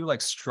a few like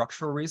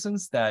structural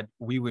reasons that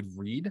we would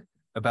read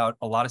about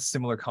a lot of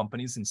similar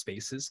companies and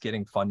spaces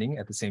getting funding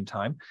at the same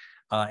time.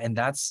 And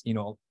that's,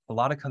 a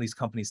lot of these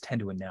companies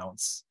tend to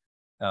announce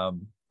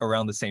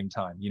around the same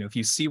time. If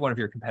you see one of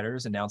your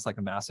competitors announce like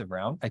a massive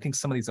round, I think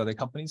some of these other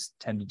companies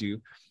tend to do,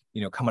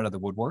 come out of the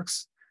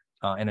woodworks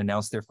and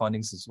announce their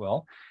fundings as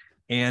well.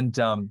 And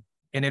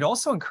it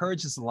also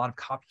encourages a lot of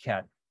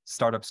copycat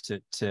startups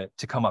to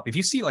come up. If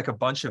you see like a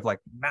bunch of like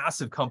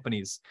massive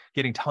companies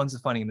getting tons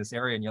of funding in this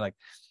area, and you're like,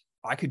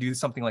 I could do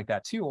something like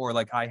that too, or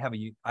like I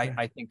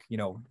think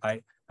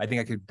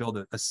I could build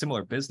a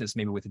similar business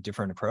maybe with a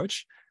different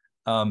approach.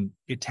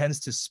 It tends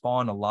to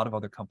spawn a lot of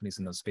other companies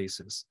in those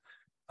spaces,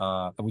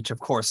 which of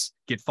course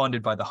get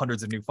funded by the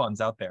hundreds of new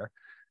funds out there.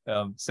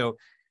 So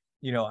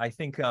I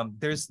think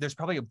there's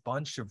probably a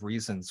bunch of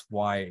reasons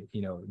why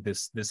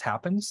this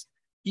happens,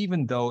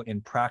 even though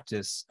in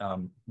practice,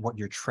 what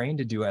you're trained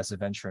to do as a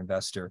venture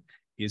investor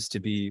is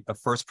to be a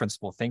first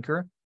principle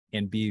thinker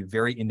and be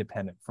very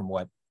independent from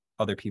what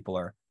other people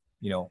are,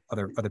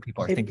 other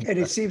people are thinking. And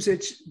it seems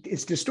it's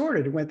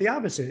distorted. It went the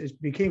opposite. It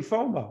became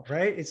FOMO,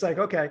 right? It's like,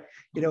 okay,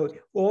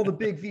 all the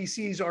big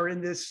VCs are in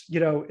this,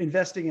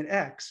 investing in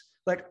X.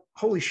 Like,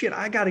 holy shit,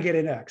 I got to get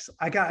an X.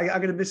 I got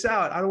to miss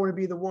out. I don't want to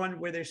be the one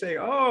where they say,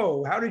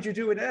 oh, how did you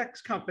do an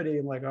X company?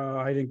 I'm like, oh,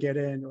 I didn't get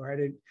in, or I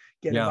didn't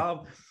get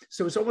involved.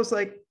 So it's almost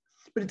like,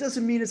 but it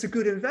doesn't mean it's a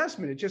good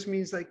investment. It just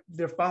means like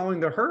they're following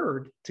the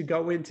herd to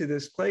go into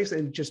this place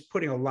and just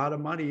putting a lot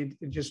of money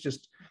and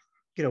just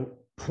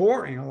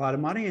pouring a lot of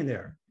money in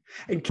there.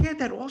 And can't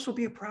that also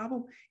be a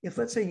problem if,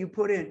 let's say, you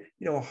put in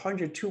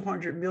 100,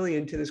 200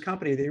 million to this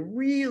company, they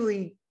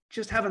really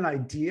just have an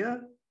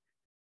idea?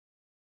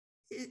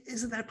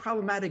 Isn't that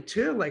problematic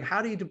too? Like,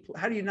 how do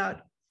you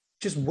not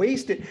just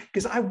waste it?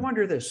 Because I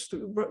wonder this.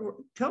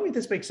 Tell me if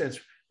this makes sense,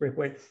 Rick.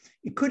 Wait,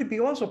 could it be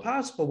also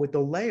possible with the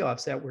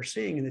layoffs that we're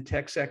seeing in the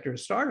tech sector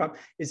startup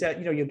is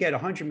that you get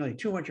 100 million,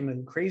 200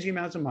 million, crazy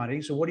amounts of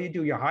money. So what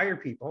do? You hire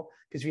people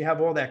because you have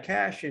all that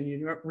cash and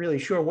you're not really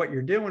sure what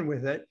you're doing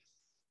with it.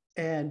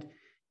 And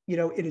in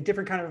a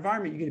different kind of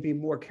environment, you're going to be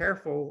more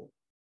careful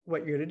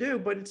what you're going to do.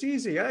 But it's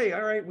easy. Hey,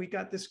 all right, we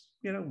got this.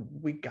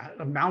 We got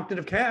a mountain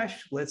of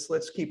cash.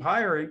 Let's keep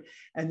hiring.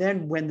 And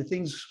then when the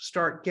things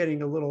start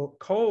getting a little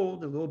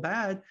cold, a little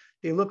bad,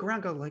 they look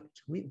around, go like,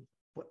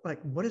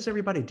 what is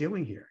everybody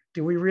doing here?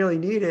 Do we really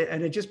need it?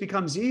 And it just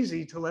becomes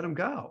easy to let them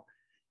go.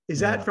 Is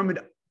that from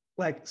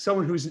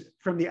someone who's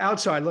from the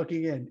outside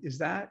looking in? Is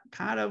that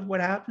kind of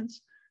what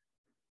happens?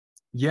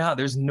 Yeah,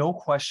 there's no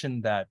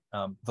question that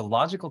the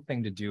logical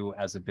thing to do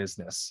as a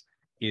business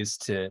is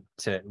to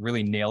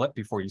really nail it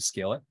before you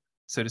scale it,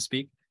 so to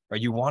speak. Or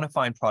you want to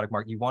find product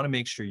market. You want to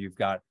make sure you're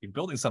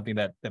building something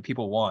that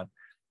people want,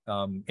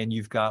 and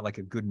you've got like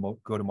a good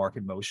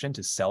go-to-market motion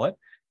to sell it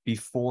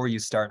before you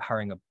start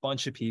hiring a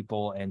bunch of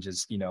people and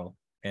just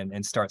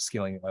and start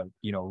scaling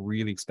a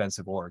really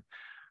expensive org.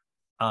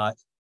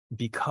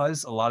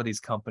 Because a lot of these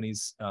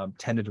companies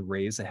tended to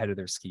raise ahead of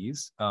their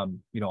skis.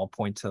 I'll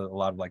point to a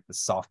lot of like the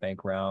SoftBank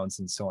rounds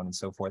and so on and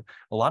so forth.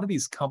 A lot of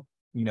these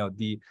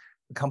the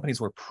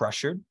companies were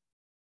pressured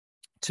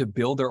to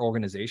build their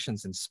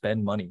organizations and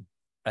spend money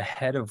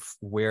ahead of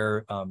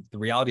where the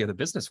reality of the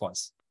business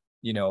was,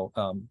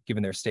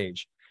 given their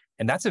stage.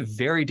 And that's a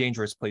very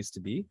dangerous place to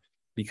be,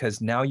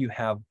 because now you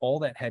have all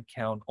that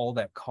headcount, all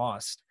that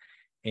cost,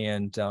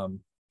 and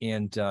you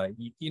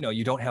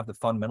don't have the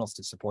fundamentals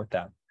to support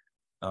that.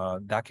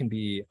 That can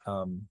be,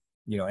 and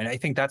I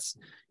think that's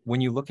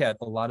when you look at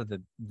a lot of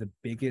the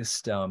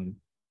biggest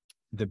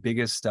the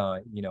biggest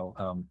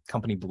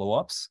company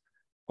blowups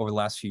over the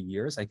last few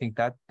years. I think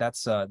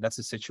that's a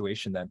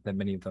situation that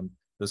many of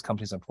those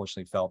companies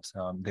unfortunately felt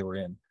they were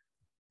in.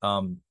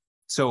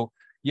 So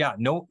yeah,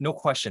 no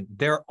question.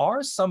 There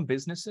are some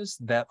businesses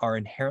that are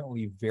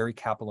inherently very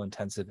capital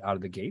intensive out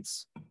of the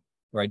gates,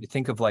 right?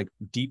 Think of like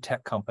deep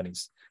tech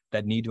companies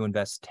that need to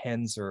invest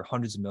tens or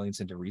hundreds of millions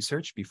into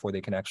research before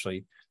they can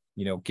actually,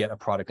 get a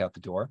product out the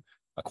door.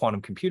 A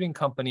quantum computing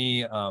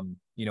company,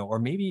 or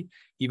maybe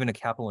even a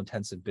capital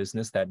intensive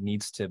business that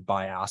needs to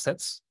buy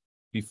assets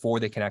before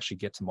they can actually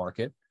get to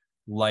market,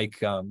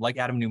 like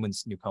Adam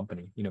Neumann's new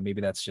company. Maybe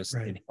that's just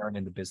inherent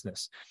in the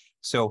business.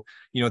 So,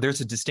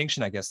 there's a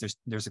distinction, I guess.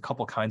 There's a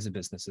couple kinds of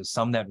businesses,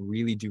 some that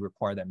really do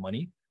require that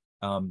money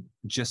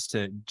just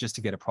to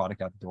get a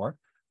product out the door.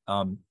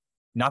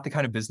 Not the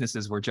kind of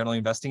businesses we're generally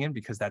investing in,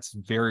 because that's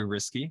very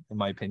risky, in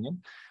my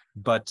opinion.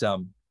 But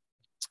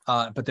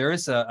there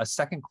is a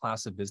second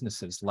class of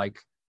businesses,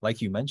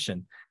 like you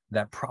mentioned,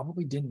 that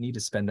probably didn't need to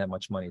spend that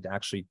much money to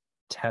actually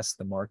test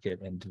the market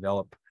and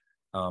develop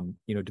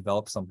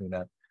something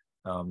that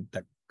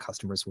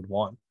customers would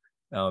want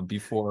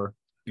before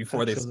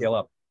they scale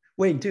up.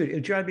 Wait, dude,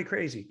 it drives me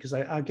crazy because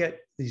I get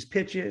these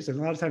pitches, and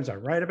a lot of times I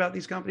write about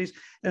these companies,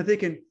 and I'm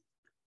thinking,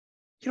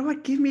 you know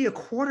what? Give me a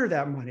quarter of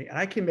that money and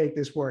I can make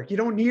this work. You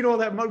don't need all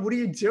that money. What are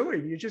you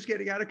doing? You're just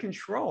getting out of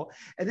control.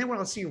 And then when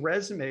I'll see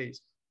resumes,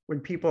 when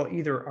people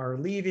either are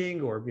leaving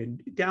or been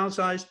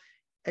downsized,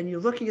 and you're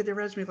looking at their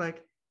resume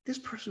like, this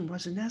person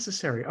wasn't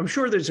necessary. I'm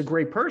sure there's a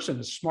great person,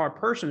 a smart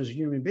person, as a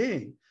human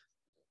being,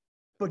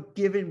 but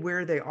given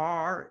where they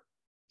are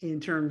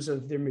in terms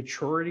of their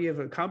maturity of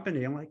a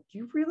company, I'm like,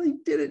 you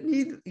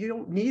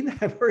don't need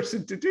that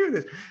person to do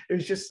this. It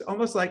was just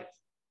almost like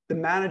the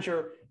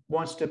manager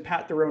wants to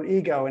pat their own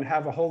ego and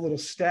have a whole little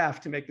staff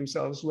to make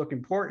themselves look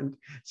important.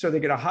 So they're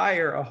going to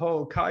hire a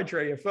whole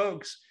cadre of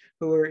folks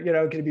who are,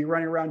 going to be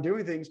running around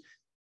doing things,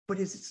 but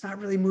it's not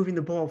really moving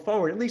the ball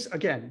forward. At least,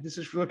 again, this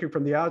is looking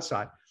from the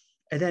outside.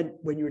 And then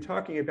when you were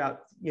talking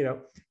about,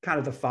 kind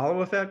of the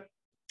follow effect,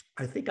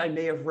 I think I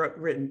may have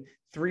written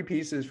 3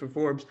 pieces for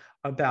Forbes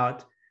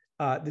about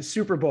the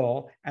Super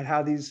Bowl and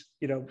how these,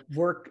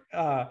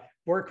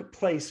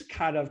 workplace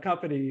kind of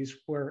companies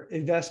were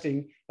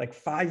investing like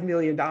 $5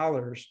 million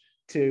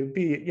to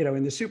be,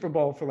 in the Super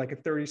Bowl for like a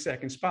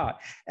 30-second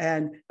spot.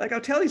 And like, I'll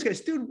tell these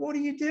guys, dude, what are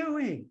you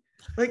doing?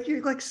 Like,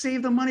 you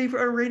save the money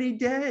for a rainy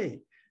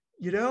day.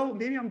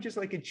 Maybe I'm just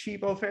like a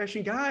cheap old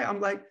fashioned guy. I'm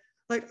like,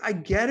 I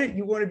get it.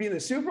 You want to be in the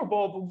Super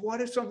Bowl, but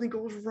what if something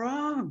goes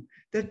wrong?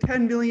 That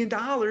 $10 million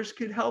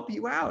could help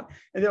you out.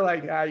 And they're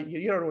like,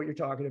 you don't know what you're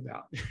talking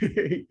about.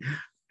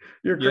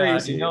 You're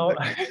crazy. Yeah,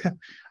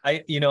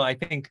 I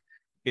think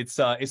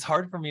it's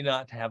hard for me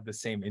not to have the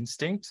same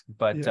instinct,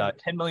 but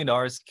 $10 million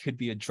could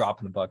be a drop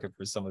in the bucket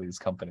for some of these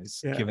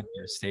companies, given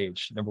their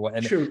stage, number one.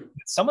 And True.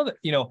 Some of the,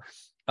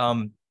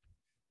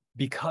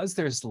 because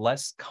there's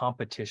less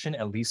competition,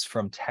 at least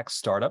from tech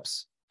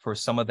startups, for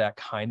some of that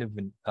kind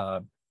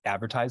of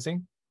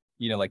advertising,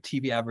 like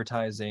TV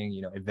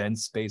advertising,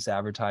 events-based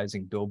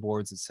advertising,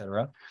 billboards,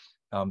 etc.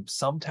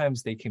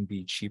 Sometimes they can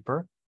be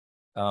cheaper,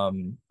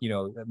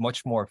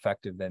 much more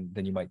effective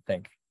than you might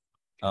think.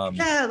 I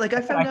found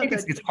out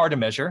that it's hard to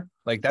measure.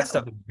 Like that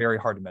stuff is very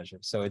hard to measure.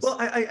 So it's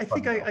I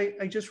think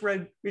I just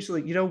read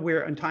recently,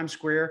 where in Times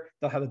Square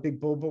they'll have a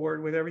big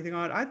billboard with everything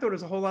on it. I thought it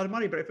was a whole lot of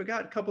money, but I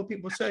forgot a couple of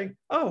people saying,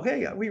 "Oh,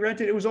 hey, we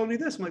rented. It was only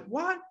this." I'm like,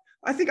 "What?"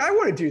 I think I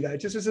want to do that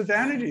just as a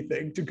vanity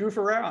thing to goof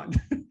around.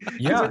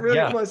 Yeah, it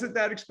really wasn't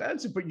that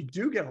expensive, but you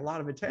do get a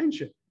lot of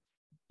attention.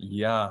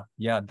 Yeah,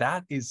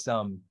 that is.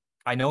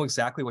 I know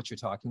exactly what you're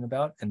talking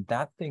about, and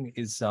that thing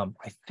is. I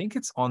think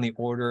it's on the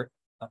order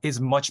is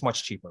much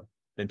cheaper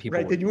than people.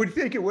 Right, than you would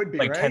think it would be,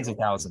 like right? tens of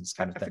thousands,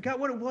 kind of thing. I forgot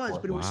what it was,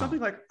 but it was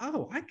something like,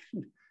 "Oh, I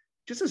can."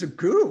 Just as a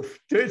goof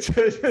to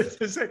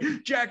say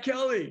Jack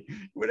Kelly,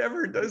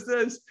 whatever does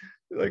this,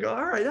 like,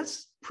 all right,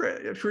 that's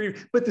pretty.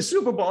 But the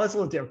Super Bowl, that's a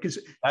little different because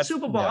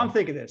Super Bowl. I'm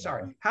thinking this. All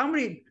right, how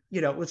many,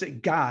 let's say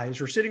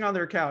guys are sitting on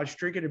their couch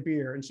drinking a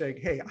beer and saying,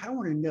 "Hey, I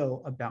want to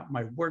know about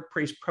my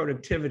workplace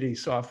productivity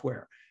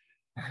software."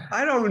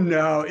 I don't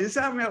know.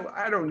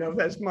 I don't know if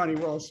that's money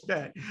well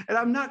spent. And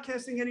I'm not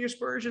casting any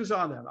aspersions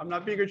on them. I'm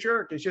not being a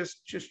jerk. It's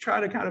just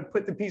trying to kind of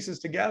put the pieces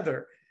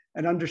together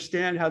and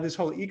understand how this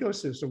whole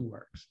ecosystem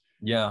works.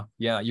 Yeah.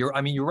 You're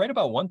right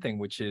about one thing,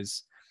 which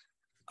is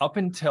up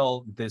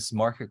until this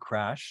market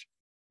crash,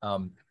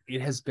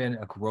 it has been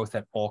a growth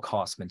at all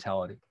costs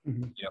mentality,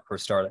 for a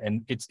startup.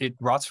 And it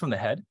rots from the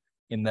head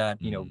in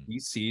that,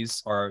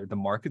 VCs the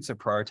markets are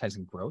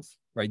prioritizing growth,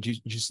 right? You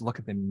just look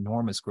at the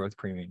enormous growth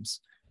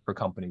premiums for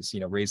companies,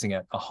 raising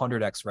at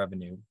 100x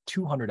revenue,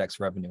 200x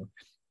revenue,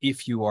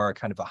 if you are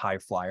kind of a high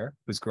flyer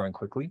who's growing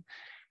quickly.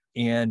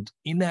 And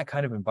in that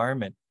kind of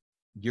environment,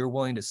 you're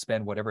willing to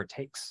spend whatever it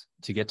takes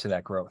to get to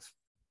that growth,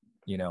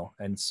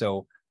 and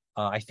so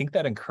I think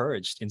that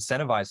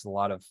incentivized a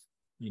lot of,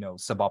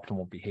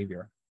 suboptimal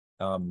behavior,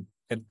 and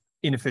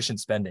inefficient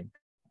spending,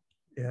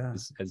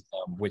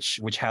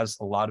 which has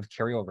a lot of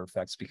carryover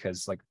effects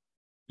because,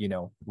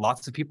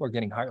 lots of people are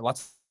getting hired,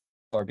 lots of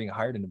people are being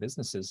hired into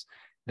businesses,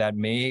 that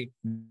may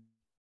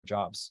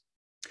jobs.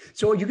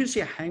 So you can see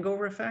a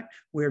hangover effect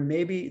where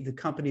maybe the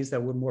companies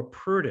that were more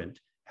prudent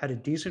had a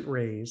decent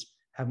raise,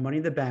 have money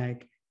in the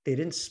bank, they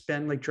didn't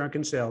spend like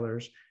drunken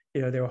sailors,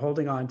 they were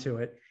holding on to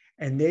it,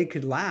 and they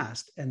could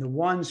last. And the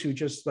ones who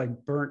just like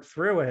burnt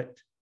through it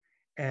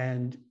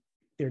and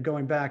they're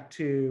going back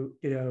to,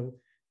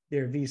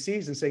 their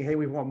VCs and saying, hey,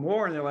 we want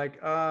more. And they're like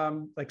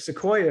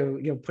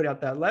Sequoia, put out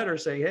that letter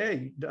saying,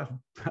 hey,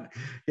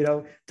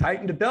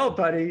 tighten the belt,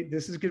 buddy.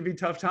 This is going to be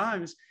tough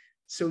times.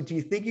 So do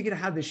you think you're going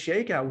to have the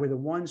shakeout where the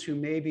ones who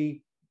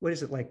maybe, what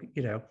is it like,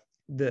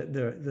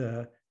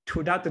 the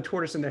not the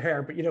tortoise and the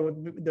hare, but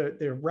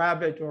the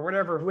rabbit or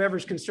whatever,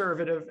 whoever's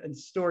conservative and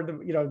stored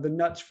the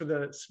nuts for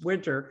the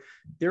winter,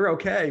 they're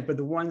okay. But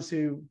the ones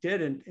who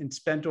didn't and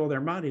spent all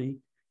their money,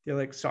 they're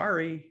like,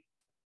 sorry,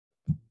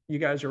 you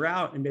guys are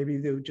out, and maybe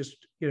they'll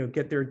just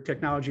get their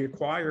technology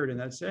acquired and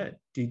that's it.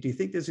 Do you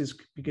think this is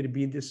going to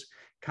be this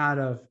kind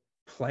of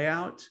play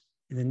out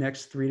in the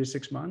next 3 to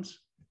 6 months?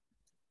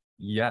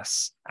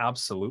 Yes,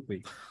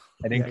 absolutely.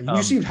 I think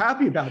you seem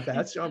happy about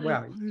that. So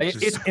wow,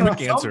 it's a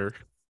quick answer.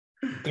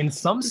 In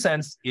some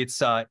sense,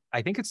 it's I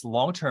think it's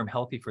long-term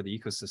healthy for the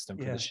ecosystem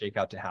for the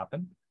shakeout to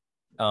happen.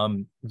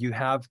 You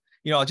have,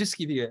 I'll just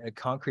give you a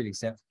concrete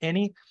example.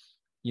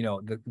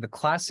 The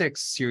classic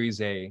Series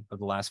A of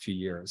the last few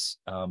years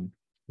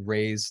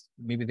raised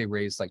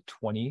like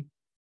 20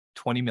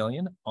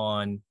 million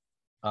on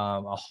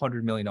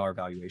 $100 million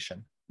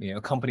valuation. A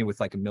company with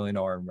like $1 million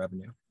in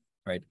revenue,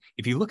 right?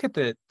 If you look at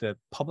the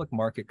public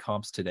market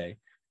comps today,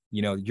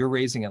 you're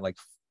raising at like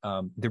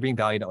they're being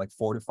valued at like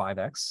 4 to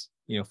 5x,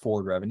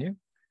 forward revenue.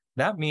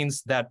 That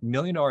means that $1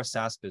 million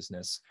SaaS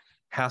business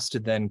has to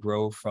then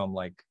grow from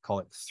like, call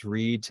it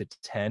 3 to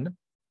 10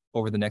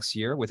 over the next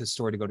year with a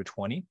story to go to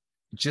 20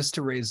 just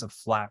to raise a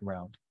flat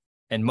round.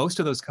 And most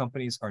of those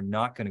companies are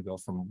not going to go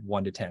from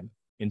 1 to 10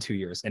 in 2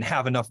 years and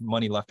have enough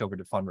money left over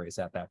to fundraise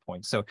at that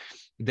point. So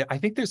I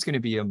think there's going to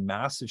be a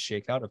massive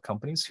shakeout of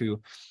companies who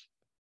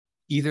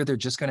either they're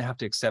just going to have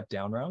to accept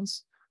down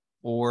rounds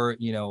or,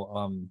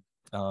 and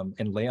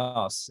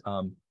layoffs,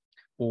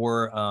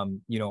 or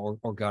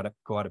got to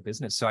go out of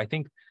business. So I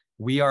think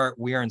we are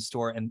in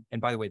store. And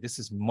by the way, this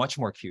is much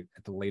more acute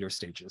at the later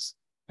stages.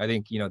 I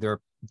think,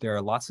 there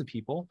are lots of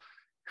people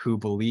who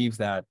believe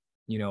that,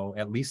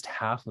 at least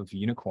half of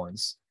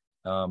unicorns,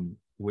 of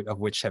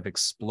which have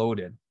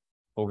exploded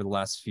over the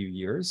last few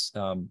years.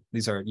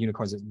 These are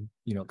unicorns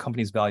that,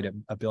 companies valued at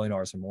 $1 billion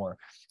or more.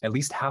 At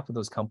least half of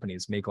those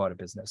companies may go out of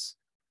business.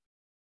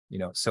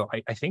 So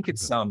I think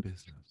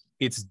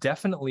it's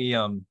definitely,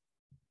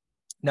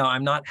 now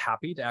I'm not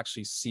happy to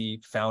actually see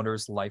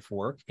founders' life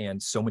work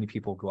and so many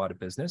people go out of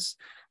business,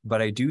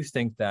 but I do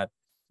think that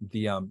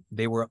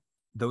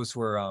those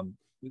were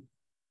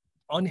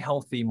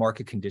unhealthy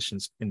market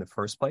conditions in the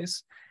first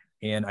place.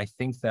 And I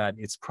think that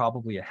it's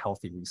probably a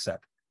healthy reset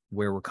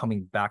where we're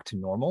coming back to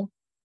normal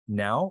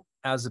now,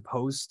 as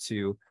opposed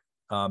to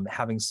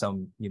having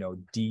some,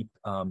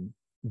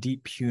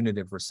 deep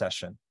punitive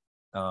recession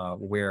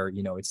where,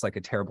 it's like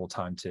a terrible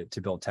time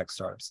to build tech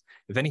startups.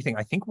 If anything,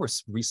 I think we're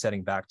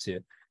resetting back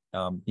to,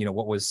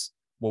 what was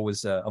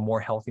a more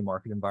healthy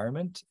market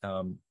environment,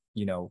 kind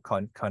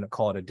of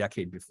call it a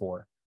decade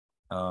before.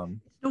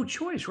 No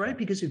choice, right?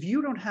 Because if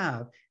you don't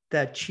have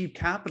that cheap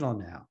capital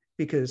now,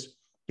 because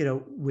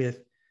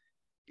with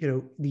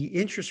the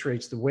interest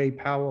rates, the way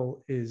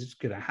Powell is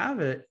going to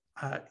have it,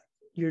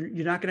 you're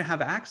not going to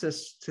have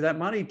access to that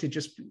money to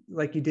just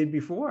like you did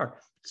before.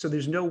 So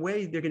there's no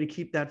way they're going to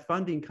keep that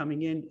funding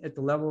coming in at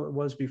the level it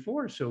was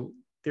before. So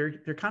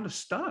they're kind of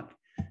stuck.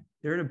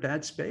 They're in a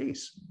bad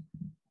space.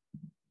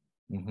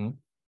 Mm-hmm.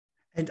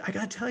 And I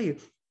got to tell you,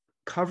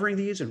 covering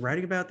these and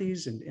writing about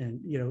these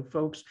and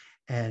folks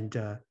and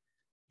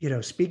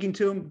speaking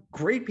to them,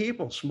 great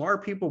people,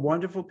 smart people,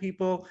 wonderful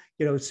people,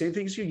 same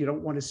things you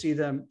don't want to see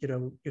them,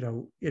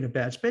 in a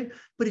bad space,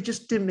 but it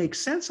just didn't make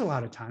sense a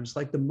lot of times.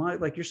 Like the money,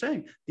 like you're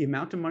saying, the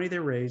amount of money they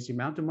raise, the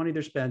amount of money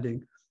they're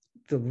spending,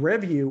 the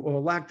revenue or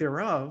lack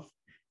thereof,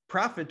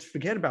 profits,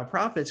 forget about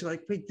profits. You're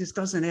like, wait, this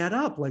doesn't add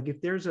up. Like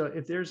if there's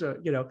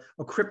a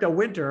crypto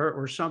winter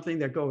or something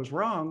that goes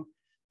wrong,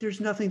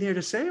 there's nothing there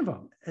to save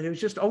them. And it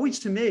was just always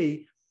to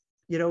me,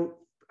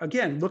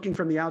 again, looking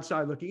from the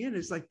outside looking in,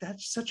 it's like,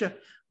 that's such a,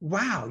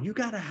 wow, you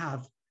got to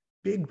have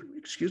big,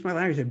 excuse my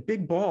language,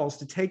 big balls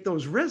to take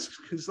those risks.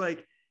 Cause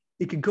like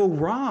it could go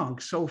wrong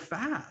so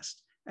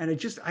fast. And I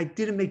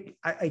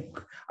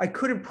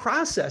couldn't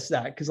process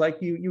that. Cause like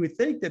you would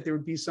think that there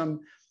would be some,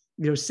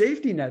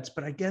 safety nets,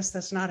 but I guess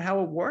that's not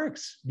how it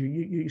works.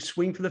 You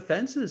swing for the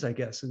fences, I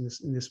guess,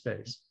 in this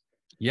space.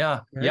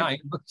 Yeah. Right? Yeah.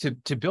 Look,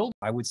 to build,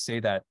 I would say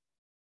that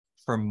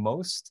for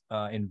most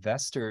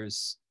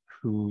investors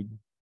who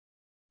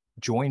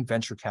joined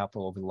venture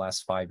capital over the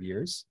last 5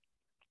 years,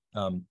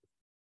 the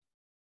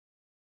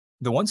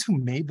ones who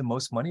made the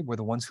most money were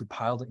the ones who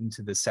piled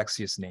into the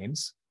sexiest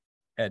names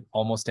at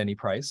almost any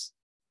price.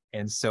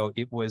 And so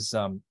it's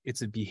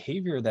a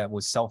behavior that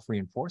was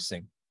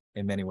self-reinforcing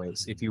in many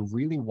ways. If you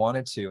really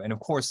wanted to, and of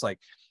course, like,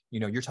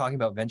 you're talking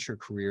about venture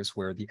careers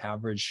where the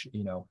average,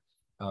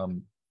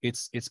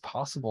 it's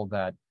possible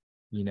that,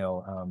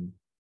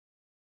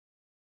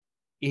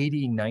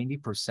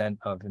 80-90%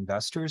 of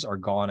investors are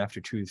gone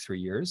after 2 to 3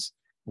 years,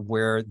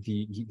 where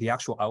the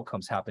actual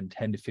outcomes happen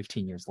 10 to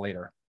 15 years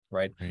later,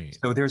 right? Right.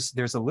 So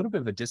there's a little bit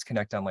of a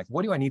disconnect on like,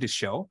 what do I need to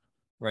show,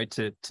 right,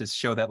 to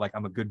show that like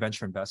I'm a good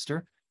venture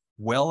investor,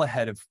 well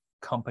ahead of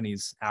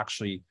companies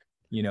actually,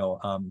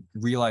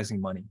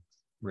 realizing money,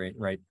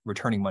 right,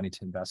 returning money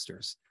to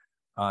investors.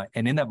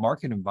 And in that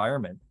market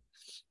environment,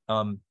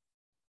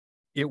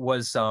 it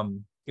was a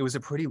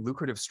pretty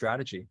lucrative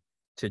strategy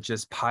to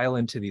just pile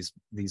into these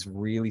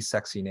really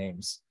sexy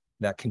names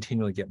that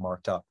continually get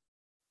marked up.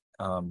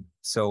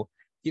 So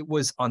it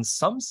was, on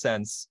some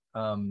sense,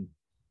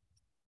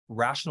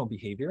 rational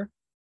behavior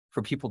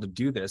for people to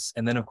do this.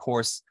 And then, of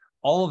course,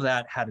 all of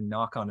that had a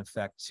knock-on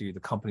effect to the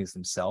companies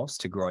themselves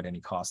to grow at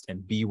any cost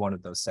and be one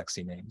of those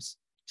sexy names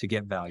to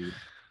get valued,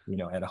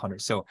 at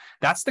 100. So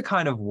that's the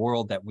kind of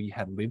world that we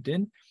had lived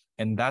in.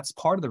 And that's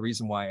part of the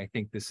reason why I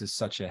think this is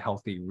such a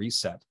healthy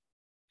reset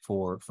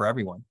for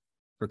everyone,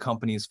 for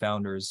companies,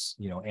 founders,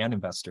 and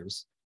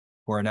investors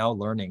who are now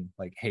learning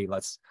like, hey,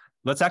 let's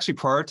actually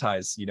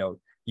prioritize,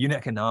 unit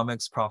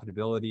economics,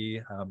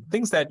 profitability,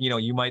 things that,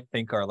 you might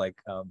think are like,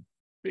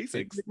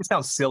 Basics. it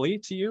sounds silly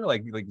to you,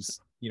 like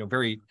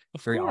very,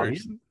 very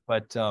obvious,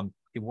 but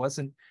it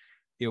wasn't,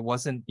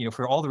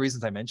 for all the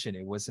reasons I mentioned,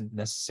 it wasn't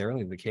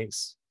necessarily the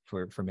case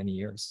for many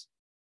years.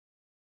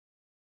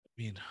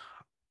 I mean,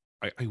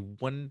 I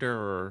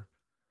wonder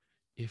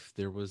if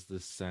there was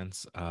this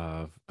sense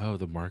of, oh,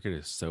 the market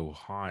is so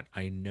hot.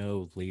 I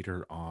know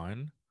later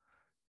on,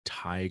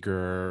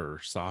 Tiger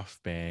or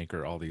SoftBank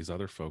or all these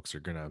other folks are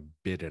going to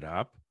bid it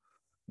up.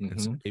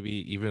 And so Mm-hmm.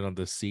 maybe even on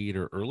the seed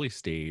or early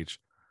stage,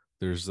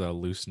 there's a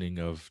loosening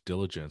of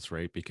diligence,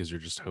 right? Because you're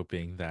just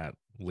hoping that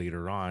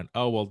later on,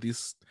 oh, well,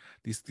 these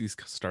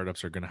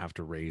startups are going to have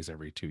to raise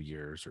every 2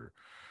 years or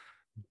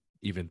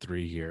even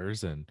 3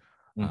 years. And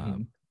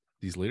Mm-hmm.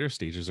 these later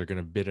stages are going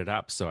to bid it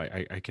up. So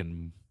I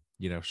can,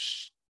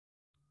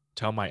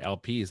 tell my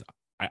LPs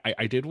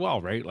I did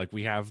well, right? Like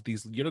we have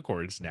these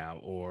unicorns now,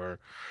 or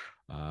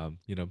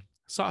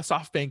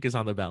SoftBank is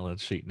on the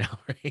balance sheet now,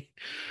 right?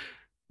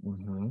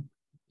 Mm-hmm.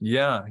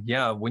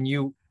 Yeah. When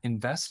you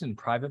invest in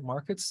private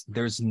markets,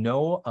 there's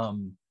no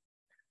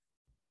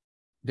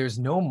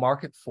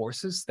market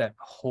forces that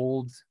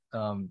hold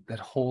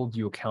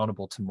you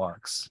accountable to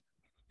marks,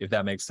 if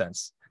that makes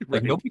sense.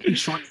 Like Right. nobody can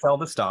short sell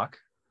the stock,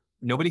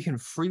 nobody can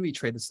freely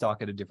trade the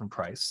stock at a different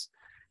price.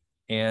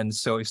 And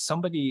so if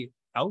somebody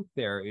out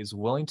there is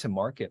willing to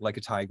market, like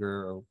a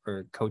Tiger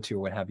or Coatue or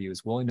what have you,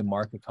 is willing to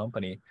market a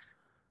company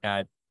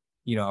at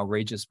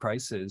outrageous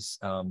prices,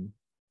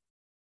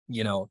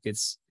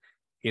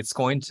 it's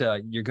going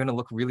to, you're going to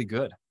look really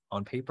good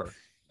on paper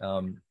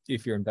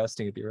if you're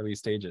investing at the early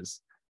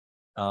stages.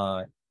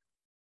 So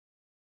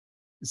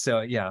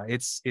yeah,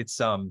 it's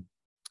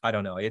I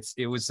don't know,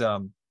 it was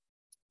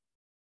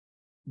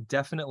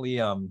definitely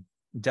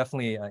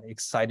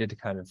excited to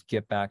kind of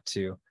get back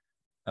to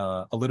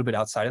a little bit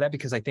outside of that,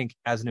 because I think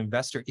as an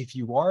investor, if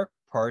you are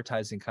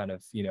prioritizing kind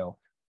of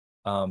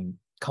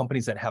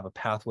companies that have a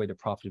pathway to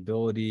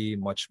profitability,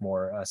 much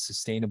more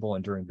sustainable,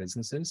 enduring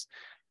businesses,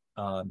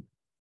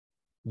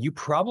 you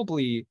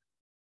probably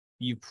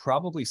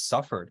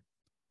suffered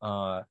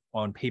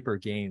on paper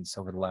gains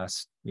over the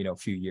last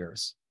few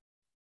years.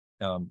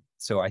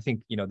 So I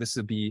think this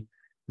will be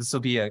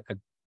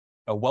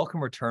a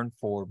welcome return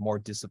for more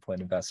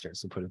disciplined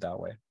investors, to put it that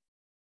way.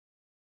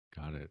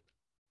 Got it.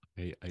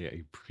 I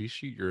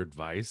appreciate your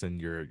advice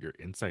and your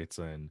insights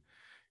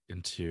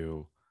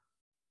into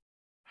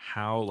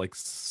how, like,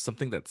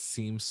 something that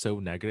seems so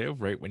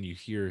negative, right? When you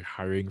hear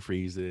hiring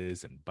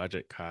freezes and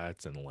budget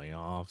cuts and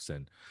layoffs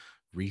and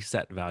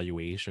reset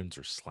valuations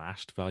or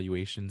slashed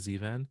valuations,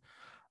 even,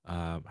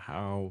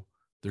 how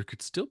there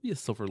could still be a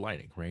silver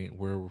lining, right?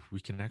 Where we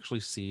can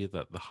actually see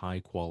that the high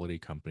quality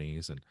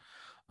companies and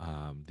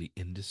the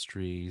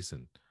industries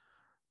and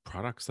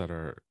products that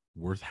are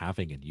worth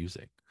having and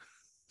using.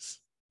 So,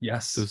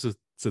 Yes.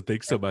 so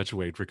thanks so much,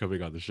 Wade, for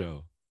coming on the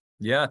show.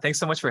 Yeah. Thanks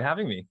so much for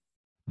having me.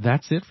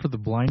 That's it for The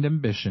Blind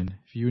Ambition.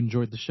 If you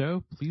enjoyed the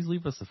show, please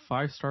leave us a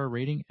 5-star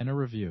rating and a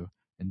review.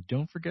 And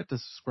don't forget to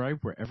subscribe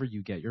wherever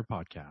you get your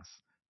podcasts.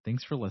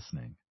 Thanks for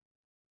listening.